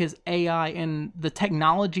legit because AI and the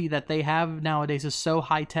technology that they have nowadays is so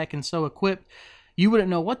high tech and so equipped. You wouldn't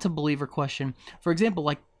know what to believe or question. For example,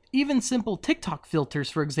 like even simple TikTok filters,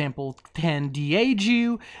 for example, can de-age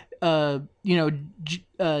you,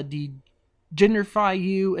 de-genderify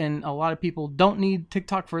you, and a lot of people don't need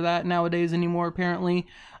TikTok for that nowadays anymore, apparently.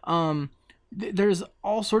 There's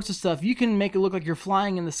all sorts of stuff. You can make it look like you're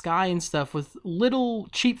flying in the sky and stuff with little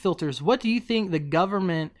cheap filters. What do you think the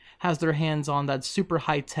government has their hands on that's super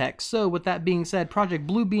high tech? So with that being said, Project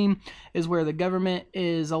Bluebeam is where the government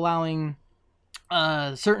is allowing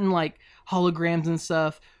certain like holograms and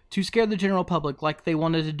stuff to scare the general public like they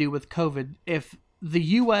wanted to do with COVID. If the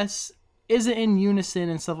U.S. isn't in unison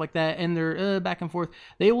and stuff like that, and they're back and forth,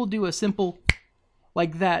 they will do a simple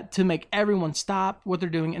like that to make everyone stop what they're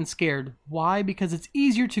doing and scared. Why? Because it's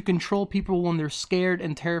easier to control people when they're scared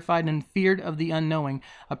and terrified and feared of the unknowing.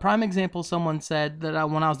 A prime example someone said that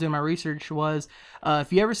when I was doing my research was,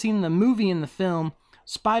 if you ever seen the movie and the film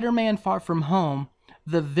Spider-Man Far From Home,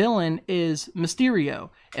 the villain is Mysterio,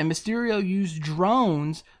 and Mysterio used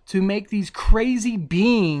drones to make these crazy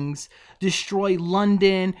beings destroy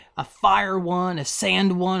London, a fire one, a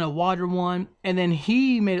sand one, a water one, and then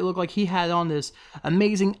he made it look like he had on this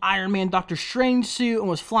amazing Iron Man Doctor Strange suit and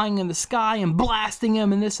was flying in the sky and blasting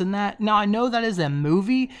him and this and that. Now, I know that is a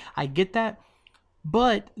movie, I get that,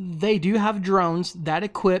 but they do have drones that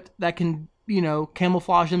equipped that can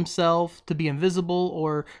camouflage himself to be invisible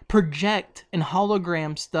or project and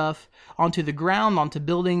hologram stuff onto the ground, onto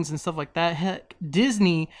buildings and stuff like that. Heck,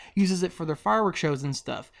 Disney uses it for their fireworks shows and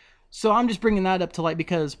stuff. So I'm just bringing that up to light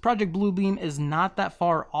because Project Bluebeam is not that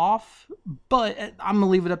far off, but I'm going to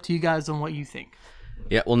leave it up to you guys on what you think.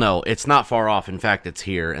 Yeah, well, no, it's not far off. In fact, it's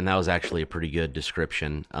here, and that was actually a pretty good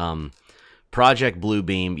description. Project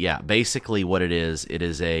Bluebeam, yeah, basically what it is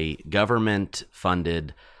a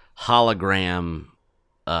government-funded hologram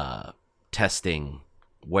testing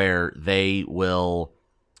where they will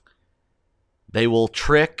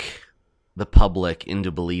trick the public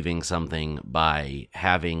into believing something by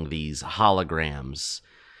having these holograms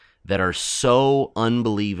that are so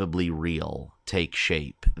unbelievably real take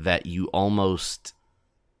shape that you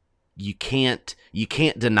can't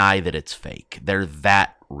deny that it's fake. They're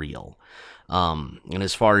that real. And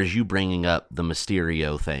as far as you bringing up the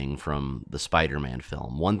Mysterio thing from the Spider-Man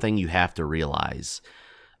film, one thing you have to realize,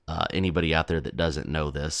 anybody out there that doesn't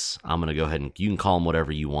know this, I'm going to go ahead and you can call them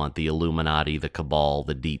whatever you want, the Illuminati, the Cabal,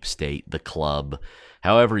 the Deep State, the Club,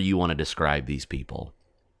 however you want to describe these people.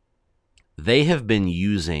 They have been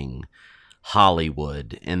using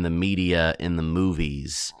Hollywood and the media and the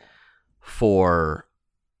movies for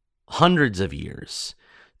hundreds of years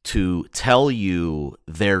to tell you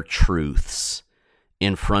their truths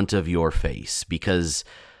in front of your face, because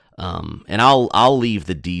and I'll leave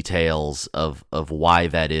the details of why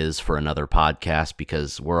that is for another podcast,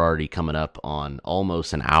 because we're already coming up on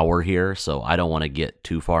almost an hour here, so I don't want to get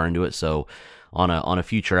too far into it. So on a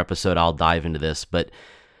future episode I'll dive into this, but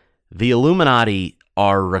the Illuminati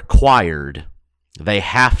are required, they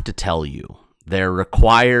have to tell you They're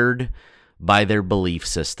required by their belief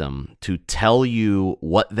system to tell you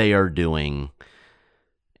what they are doing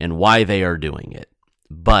and why they are doing it.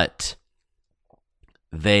 But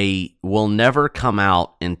they will never come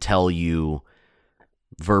out and tell you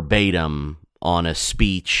verbatim on a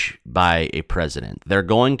speech by a president. They're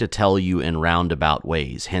going to tell you in roundabout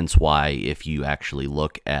ways, hence why if you actually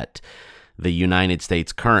look at the United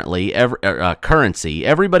States currency,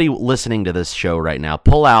 everybody listening to this show right now,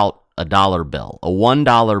 pull out a dollar bill, a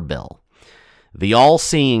 $1 bill. The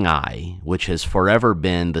all-seeing eye, which has forever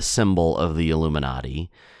been the symbol of the Illuminati,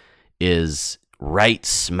 is right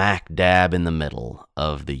smack dab in the middle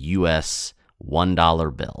of the U.S.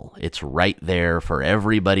 $1 bill. It's right there for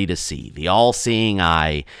everybody to see. The all-seeing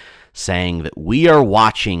eye saying that we are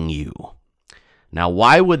watching you. Now,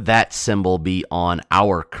 why would that symbol be on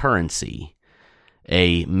our currency?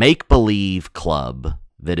 A make-believe club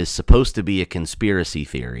that is supposed to be a conspiracy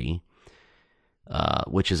theory,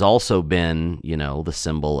 which has also been, the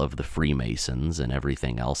symbol of the Freemasons and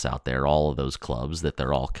everything else out there, all of those clubs that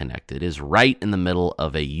they're all connected, is right in the middle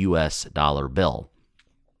of a U.S. dollar bill.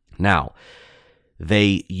 Now,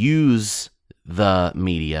 they use the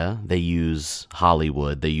media, they use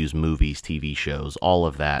Hollywood, they use movies, TV shows, all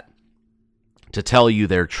of that to tell you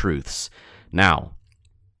their truths. Now,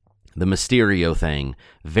 the Mysterio thing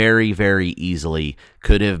very, very easily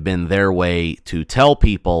could have been their way to tell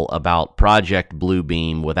people about Project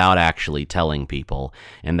Bluebeam without actually telling people.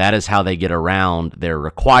 And that is how they get around their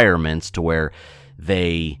requirements to where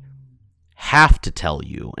they have to tell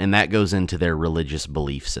you, and that goes into their religious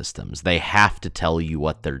belief systems. They have to tell you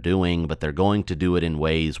what they're doing, but they're going to do it in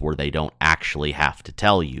ways where they don't actually have to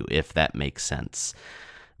tell you, if that makes sense.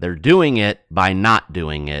 They're doing it by not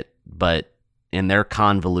doing it, but in their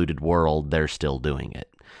convoluted world, they're still doing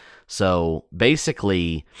it. So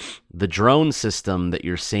basically, the drone system that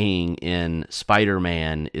you're seeing in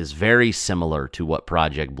Spider-Man is very similar to what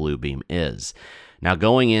Project Bluebeam is. Now,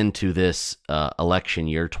 going into this election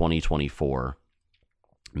year, 2024,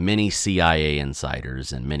 many CIA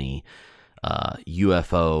insiders and many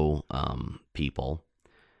UFO people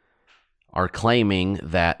are claiming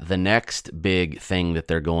that the next big thing that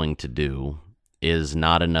they're going to do is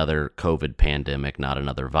not another COVID pandemic, not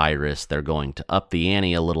another virus. They're going to up the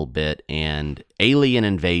ante a little bit, and alien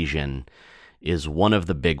invasion is one of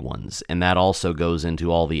the big ones. And that also goes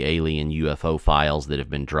into all the alien UFO files that have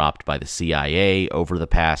been dropped by the CIA over the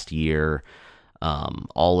past year.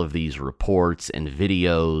 All of these reports and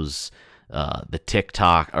videos, the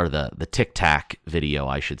TikTok, or the Tic Tac video,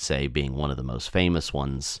 I should say, being one of the most famous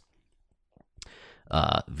ones.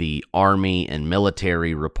 The Army and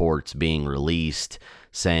military reports being released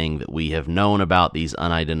saying that we have known about these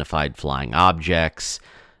unidentified flying objects.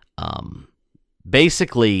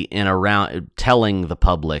 Basically telling the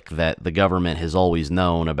public that the government has always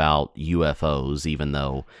known about UFOs, even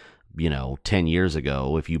though, 10 years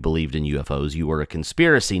ago, if you believed in UFOs, you were a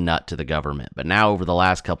conspiracy nut to the government. But now, over the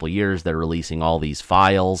last couple of years, they're releasing all these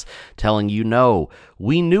files telling you, no,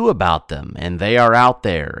 we knew about them, and they are out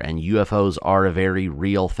there, and UFOs are a very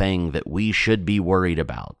real thing that we should be worried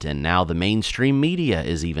about. And now the mainstream media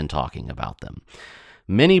is even talking about them.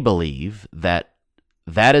 Many believe that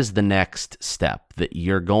is the next step, that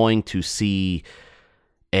you're going to see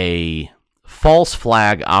a false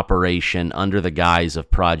flag operation under the guise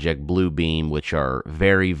of Project Bluebeam, which are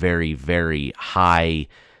very, very, very high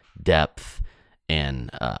depth and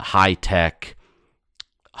high tech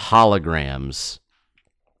holograms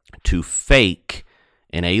to fake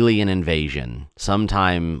an alien invasion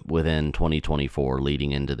sometime within 2024,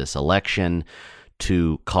 leading into this election,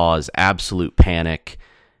 to cause absolute panic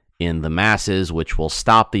in the masses, which will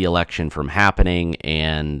stop the election from happening,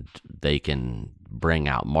 and they can bring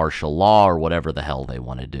out martial law or whatever the hell they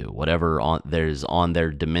want to do. Whatever there's on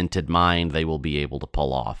their demented mind, they will be able to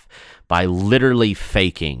pull off by literally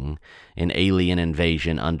faking an alien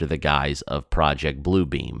invasion under the guise of Project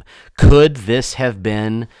Bluebeam. Could this have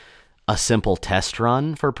been a simple test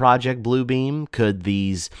run for Project Bluebeam? Could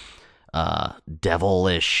these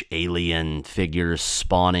devilish alien figures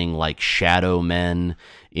spawning like shadow men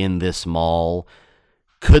in this mall,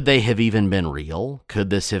 could they have even been real? Could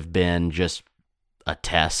this have been just a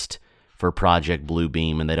test for Project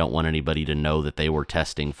Bluebeam, and they don't want anybody to know that they were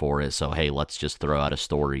testing for it, so hey, let's just throw out a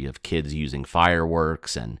story of kids using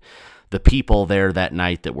fireworks, and the people there that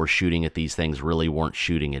night that were shooting at these things really weren't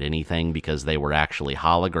shooting at anything because they were actually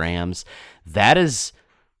holograms? That is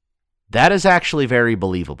actually very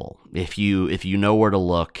believable if you know where to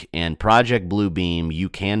look. And Project Bluebeam, you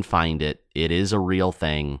can find it. It is a real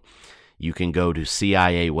thing. You can go to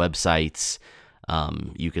CIA websites.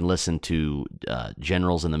 You can listen to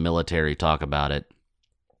generals in the military talk about it.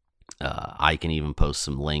 I can even post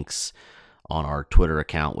some links on our Twitter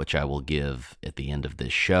account, which I will give at the end of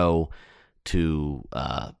this show, to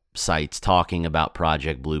sites talking about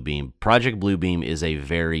Project Bluebeam. Project Bluebeam is a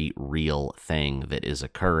very real thing that is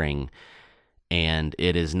occurring, and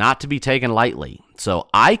it is not to be taken lightly. So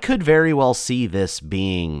I could very well see this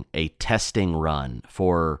being a testing run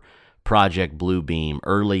for Project Bluebeam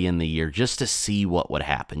early in the year, just to see what would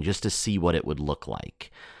happen, just to see what it would look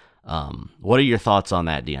like. What are your thoughts on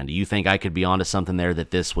that, Dion? Do you think I could be onto something there,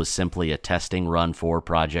 that this was simply a testing run for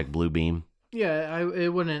Project Bluebeam? Yeah, it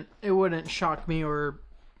wouldn't shock me or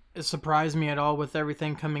surprise me at all with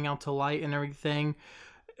everything coming out to light and everything.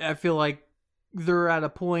 I feel like they're at a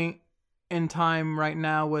point in time right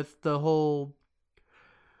now with the whole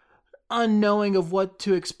unknowing of what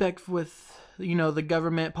to expect with, the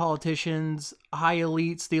government, politicians, high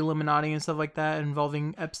elites, the Illuminati and stuff like that,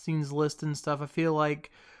 involving Epstein's list and stuff. I feel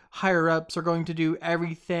like higher ups are going to do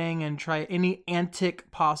everything and try any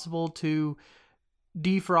antic possible to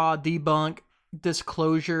defraud, debunk,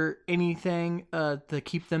 disclosure, anything to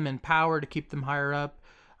keep them in power, to keep them higher up,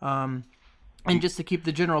 and just to keep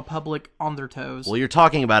the general public on their toes. Well, you're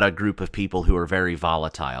talking about a group of people who are very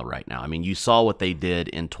volatile right now. I mean, you saw what they did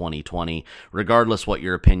in 2020. Regardless what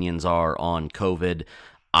your opinions are on COVID,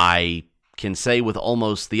 I can say with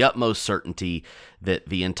almost the utmost certainty that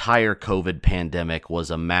the entire COVID pandemic was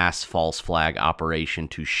a mass false flag operation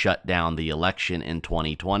to shut down the election in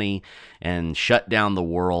 2020 and shut down the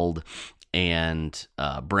world and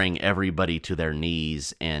bring everybody to their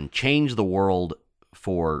knees and change the world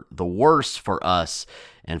for the worse for us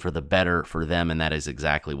and for the better for them, and that is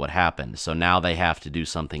exactly what happened. So now they have to do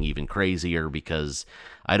something even crazier, because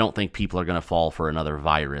I don't think people are going to fall for another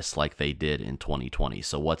virus like they did in 2020.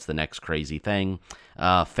 So what's the next crazy thing?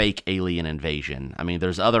 Fake alien invasion. I mean,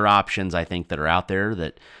 there's other options, I think, that are out there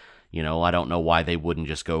that, I don't know why they wouldn't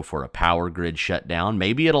just go for a power grid shutdown.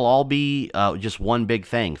 Maybe it'll all be just one big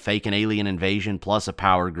thing, fake an alien invasion plus a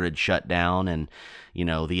power grid shutdown, and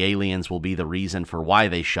the aliens will be the reason for why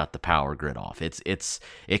they shut the power grid off.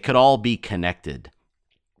 It could all be connected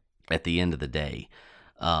at the end of the day.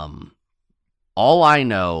 All I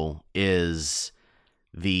know is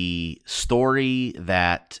the story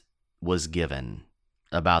that was given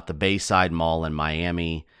about the Bayside Mall in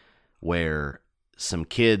Miami, where some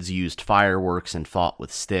kids used fireworks and fought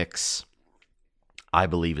with sticks, I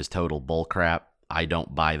believe is total bullcrap. I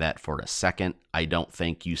don't buy that for a second. I don't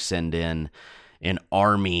think you send in an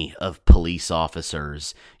army of police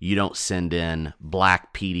officers. You don't send in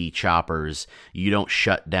black PD choppers. You don't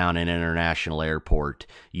shut down an international airport.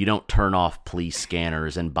 You don't turn off police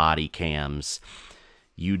scanners and body cams.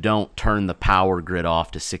 You don't turn the power grid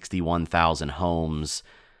off to 61,000 homes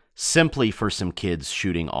simply for some kids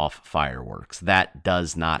shooting off fireworks. That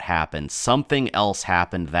does not happen. Something else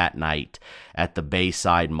happened that night at the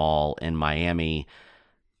Bayside Mall in Miami,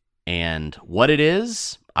 and what it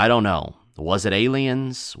is, I don't know. Was it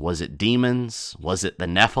aliens? Was it demons? Was it the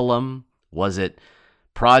Nephilim? Was it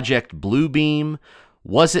Project Bluebeam?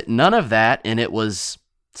 Was it none of that, and it was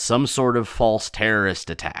some sort of false terrorist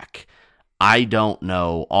attack? I don't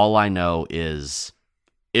know. All I know is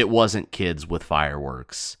it wasn't kids with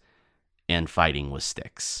fireworks and fighting with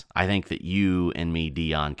sticks. I think that you and me,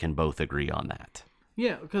 Dion, can both agree on that.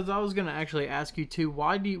 Yeah, because I was gonna actually ask you too.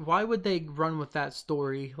 Why would they run with that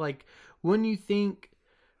story? Like, wouldn't you think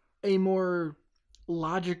a more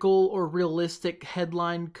logical or realistic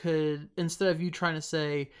headline could, instead of you trying to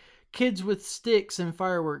say kids with sticks and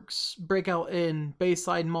fireworks break out in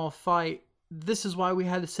Bayside Mall fight, this is why we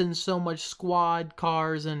had to send so much squad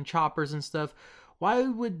cars and choppers and stuff, why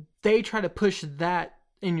would they try to push that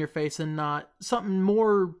in your face and not something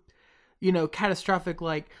more, catastrophic,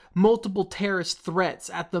 like multiple terrorist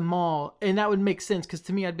threats at the mall? And that would make sense, because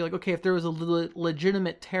to me, I'd be like, okay, if there was a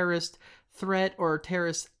legitimate terrorist threat or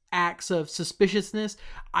terrorist acts of suspiciousness,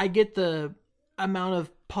 I get the amount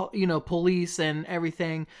of police and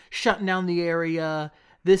everything shutting down the area,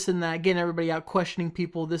 this and that, getting everybody out, questioning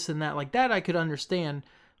people, this and that, like that I could understand.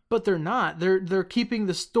 But they're not. They're keeping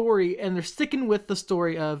the story, and they're sticking with the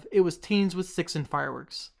story of it was teens with sticks and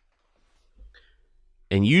fireworks.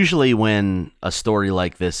 And usually when a story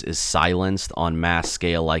like this is silenced on mass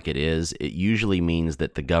scale like it is, it usually means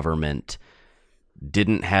that the government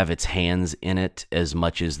didn't have its hands in it as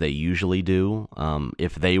much as they usually do.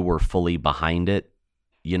 If they were fully behind it,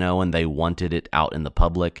 and they wanted it out in the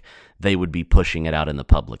public, they would be pushing it out in the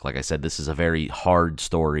public. Like I said, this is a very hard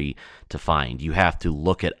story to find. You have to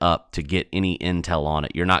look it up to get any intel on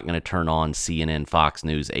it. You're not going to turn on CNN, Fox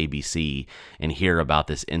News, ABC, and hear about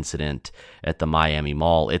this incident at the Miami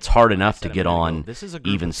Mall. It's hard enough to get on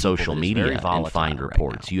even social media and find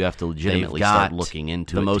reports. You have to legitimately start looking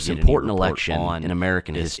into the most important election in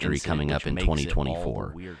American history coming up in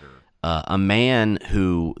 2024. A man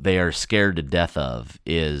who they are scared to death of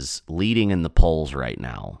is leading in the polls right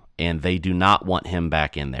now, and they do not want him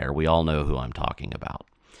back in there. We all know who I'm talking about.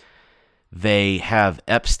 They have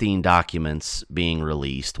Epstein documents being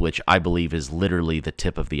released, which I believe is literally the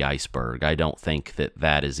tip of the iceberg. I don't think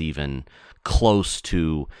that is even close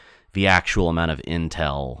to the actual amount of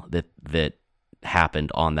intel that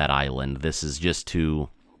happened on that island. This is just to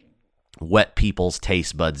wet people's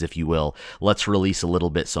taste buds, if you will. Let's release a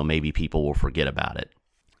little bit so maybe people will forget about it.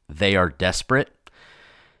 They are desperate,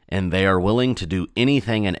 and they are willing to do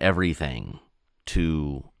anything and everything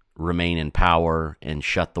to remain in power and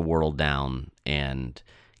shut the world down and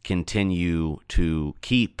continue to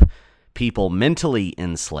keep people mentally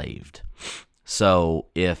enslaved. So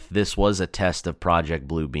if this was a test of Project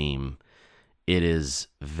Bluebeam, it is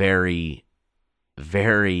very,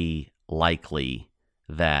 very likely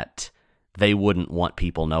that they wouldn't want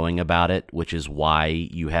people knowing about it, which is why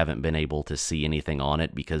you haven't been able to see anything on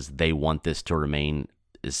it, because they want this to remain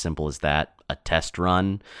as simple as that, a test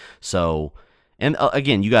run. So, and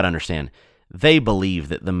again, you got to understand, they believe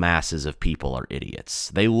that the masses of people are idiots.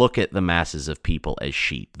 They look at the masses of people as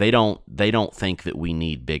sheep. They don't think that we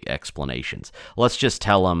need big explanations. Let's just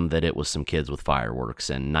tell them that it was some kids with fireworks,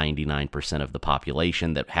 and 99% of the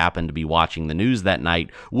population that happened to be watching the news that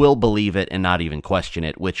night will believe it and not even question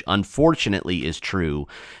it, which unfortunately is true,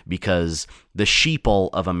 because the sheeple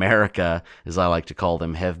of America, as I like to call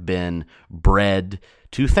them, have been bred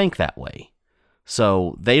to think that way.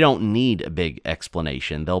 So they don't need a big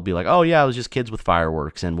explanation. They'll be like, oh, yeah, it was just kids with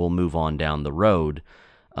fireworks, and we'll move on down the road.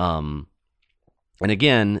 And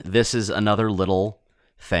again, this is another little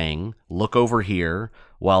thing. Look over here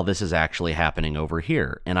while this is actually happening over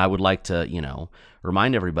here. And I would like to,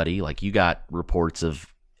 remind everybody, like, you got reports of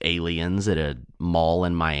aliens at a mall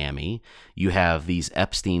in Miami. You have these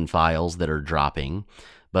Epstein files that are dropping.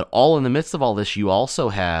 But all in the midst of all this, you also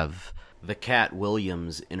have the Cat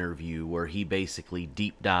Williams interview, where he basically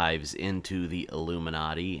deep dives into the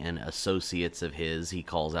Illuminati and associates of his. He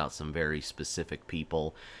calls out some very specific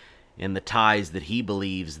people and the ties that he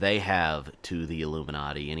believes they have to the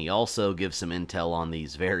Illuminati. And he also gives some intel on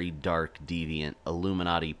these very dark, deviant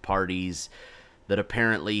Illuminati parties that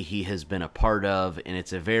apparently he has been a part of. And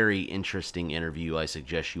it's a very interesting interview. I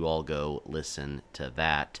suggest you all go listen to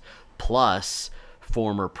that. Plus,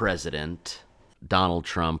 former President Donald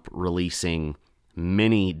Trump releasing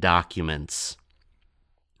many documents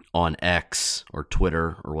on X or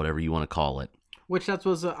Twitter or whatever you want to call it. Which that's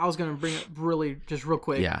what I was going to bring up really just real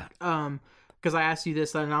quick. Yeah. Because I asked you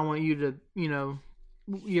this and I want you to,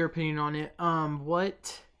 your opinion on it.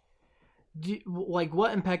 What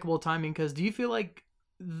impeccable timing? Because do you feel like,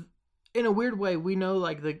 in a weird way, we know,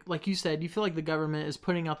 like you said, you feel like the government is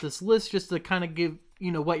putting out this list just to kind of give,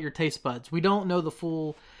 wet your taste buds. We don't know the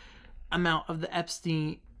full amount of the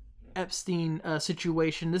Epstein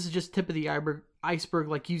situation. This is just tip of the iceberg,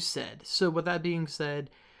 like you said. So with that being said,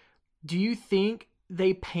 do you think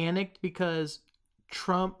they panicked because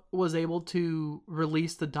Trump was able to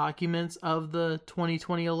release the documents of the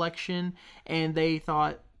 2020 election, and they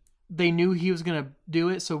knew he was going to do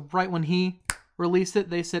it? So right when he released it,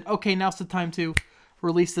 they said, okay, now's the time to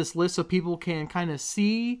release this list so people can kind of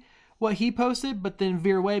see what he posted, but then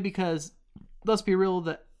veer away, because let's be real,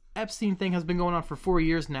 the Epstein thing has been going on for 4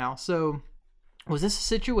 years now. So was this a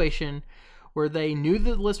situation where they knew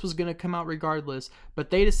the list was going to come out regardless, but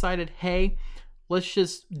they decided, hey, let's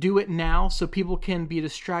just do it now so people can be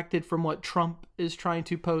distracted from what Trump is trying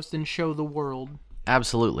to post and show the world?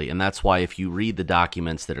 Absolutely. And that's why if you read the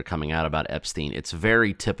documents that are coming out about Epstein, it's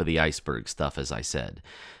very tip of the iceberg stuff, as I said.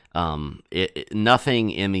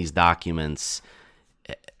 Nothing in these documents,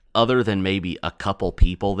 other than maybe a couple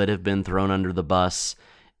people that have been thrown under the bus,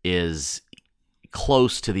 is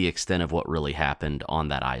close to the extent of what really happened on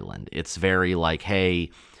that island. It's very like, hey,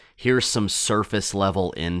 here's some surface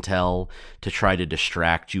level intel to try to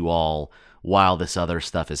distract you all while this other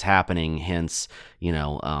stuff is happening. Hence,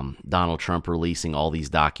 Donald Trump releasing all these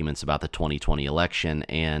documents about the 2020 election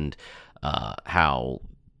and how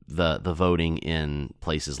the voting in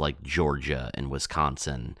places like Georgia and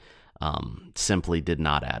Wisconsin simply did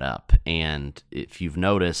not add up. And if you've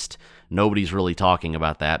noticed, nobody's really talking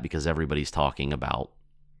about that because everybody's talking about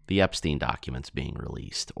the Epstein documents being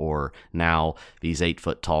released, or now these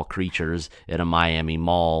 8-foot-tall creatures at a Miami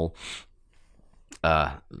mall,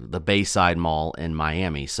 the Bayside Mall in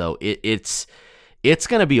Miami. So it's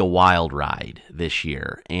going to be a wild ride this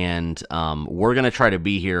year, and we're going to try to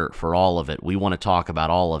be here for all of it. We want to talk about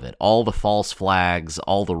all of it, all the false flags,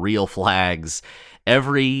 all the real flags,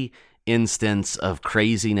 every instance of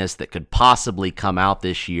craziness that could possibly come out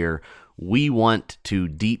this year. We want to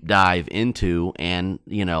deep dive into, and,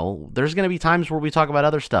 there's going to be times where we talk about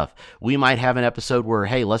other stuff. We might have an episode where,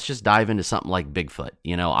 hey, let's just dive into something like Bigfoot.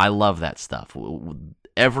 I love that stuff.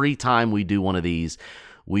 Every time we do one of these,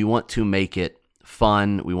 we want to make it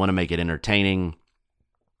fun, we want to make it entertaining,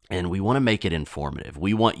 and we want to make it informative.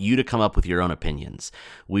 We want you to come up with your own opinions.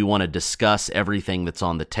 We want to discuss everything that's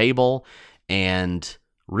on the table and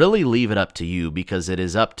really leave it up to you, because it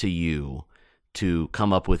is up to you to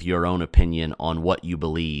come up with your own opinion on what you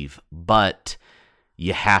believe, but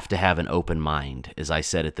you have to have an open mind, as I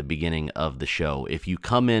said at the beginning of the show. If you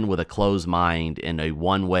come in with a closed mind and a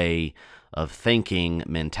one-way of thinking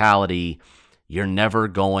mentality, you're never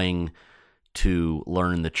going to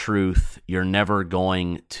learn the truth. You're never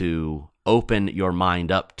going to open your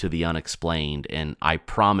mind up to the unexplained, and I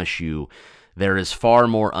promise you, there is far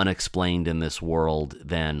more unexplained in this world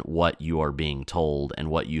than what you are being told and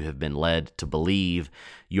what you have been led to believe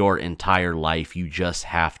your entire life. You just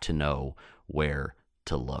have to know where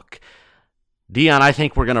to look. Dion, I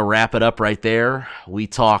think we're going to wrap it up right there. We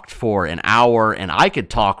talked for an hour, and I could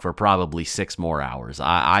talk for probably 6 more hours.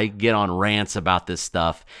 I get on rants about this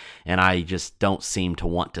stuff, and I just don't seem to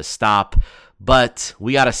want to stop. But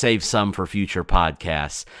we got to save some for future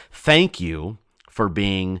podcasts. Thank you for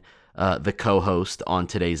being the co-host on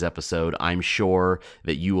today's episode. I'm sure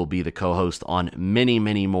that you will be the co-host on many,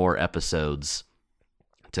 many more episodes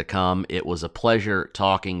to come. It was a pleasure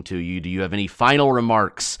talking to you. Do you have any final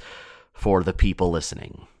remarks for the people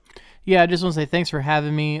listening? Yeah, I just want to say thanks for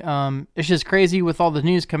having me. It's just crazy with all the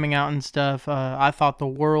news coming out and stuff. I thought the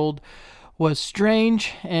world was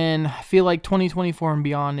strange, and I feel like 2024 and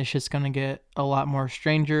beyond is just going to get a lot more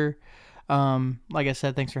stranger. Like I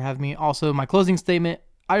said, thanks for having me. Also, my closing statement,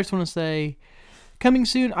 I just want to say, coming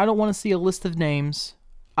soon, I don't want to see a list of names.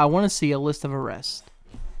 I want to see a list of arrests.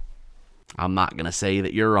 I'm not going to say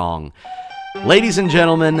that you're wrong. Ladies and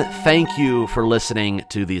gentlemen, thank you for listening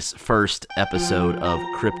to this first episode of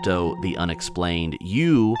Crypto the Unexplained.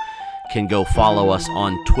 You can go follow us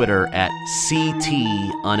on Twitter at CT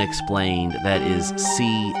Unexplained. That is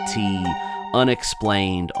CT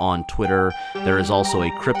Unexplained on Twitter. There is also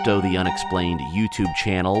a Crypto the Unexplained YouTube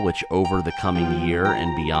channel, which over the coming year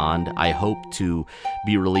and beyond, I hope to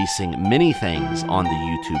be releasing many things on the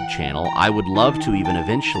YouTube channel. I would love to even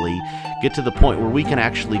eventually get to the point where we can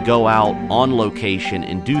actually go out on location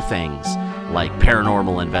and do things like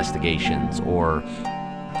paranormal investigations or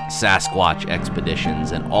Sasquatch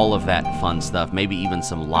expeditions and all of that fun stuff, maybe even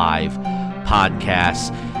some live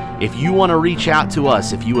podcasts. If you want to reach out to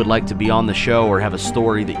us, if you would like to be on the show or have a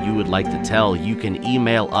story that you would like to tell, you can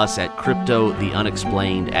email us at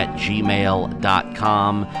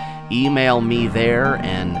cryptotheunexplained@gmail.com. Email me there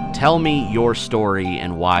and tell me your story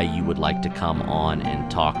and why you would like to come on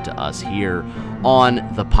and talk to us here on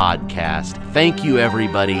the podcast. Thank you,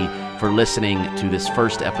 everybody, for listening to this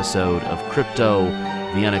first episode of Crypto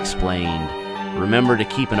the Unexplained. Remember to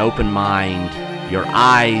keep an open mind, your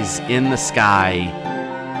eyes in the sky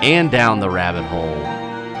and down the rabbit hole.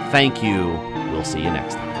 Thank you. We'll see you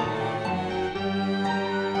next time.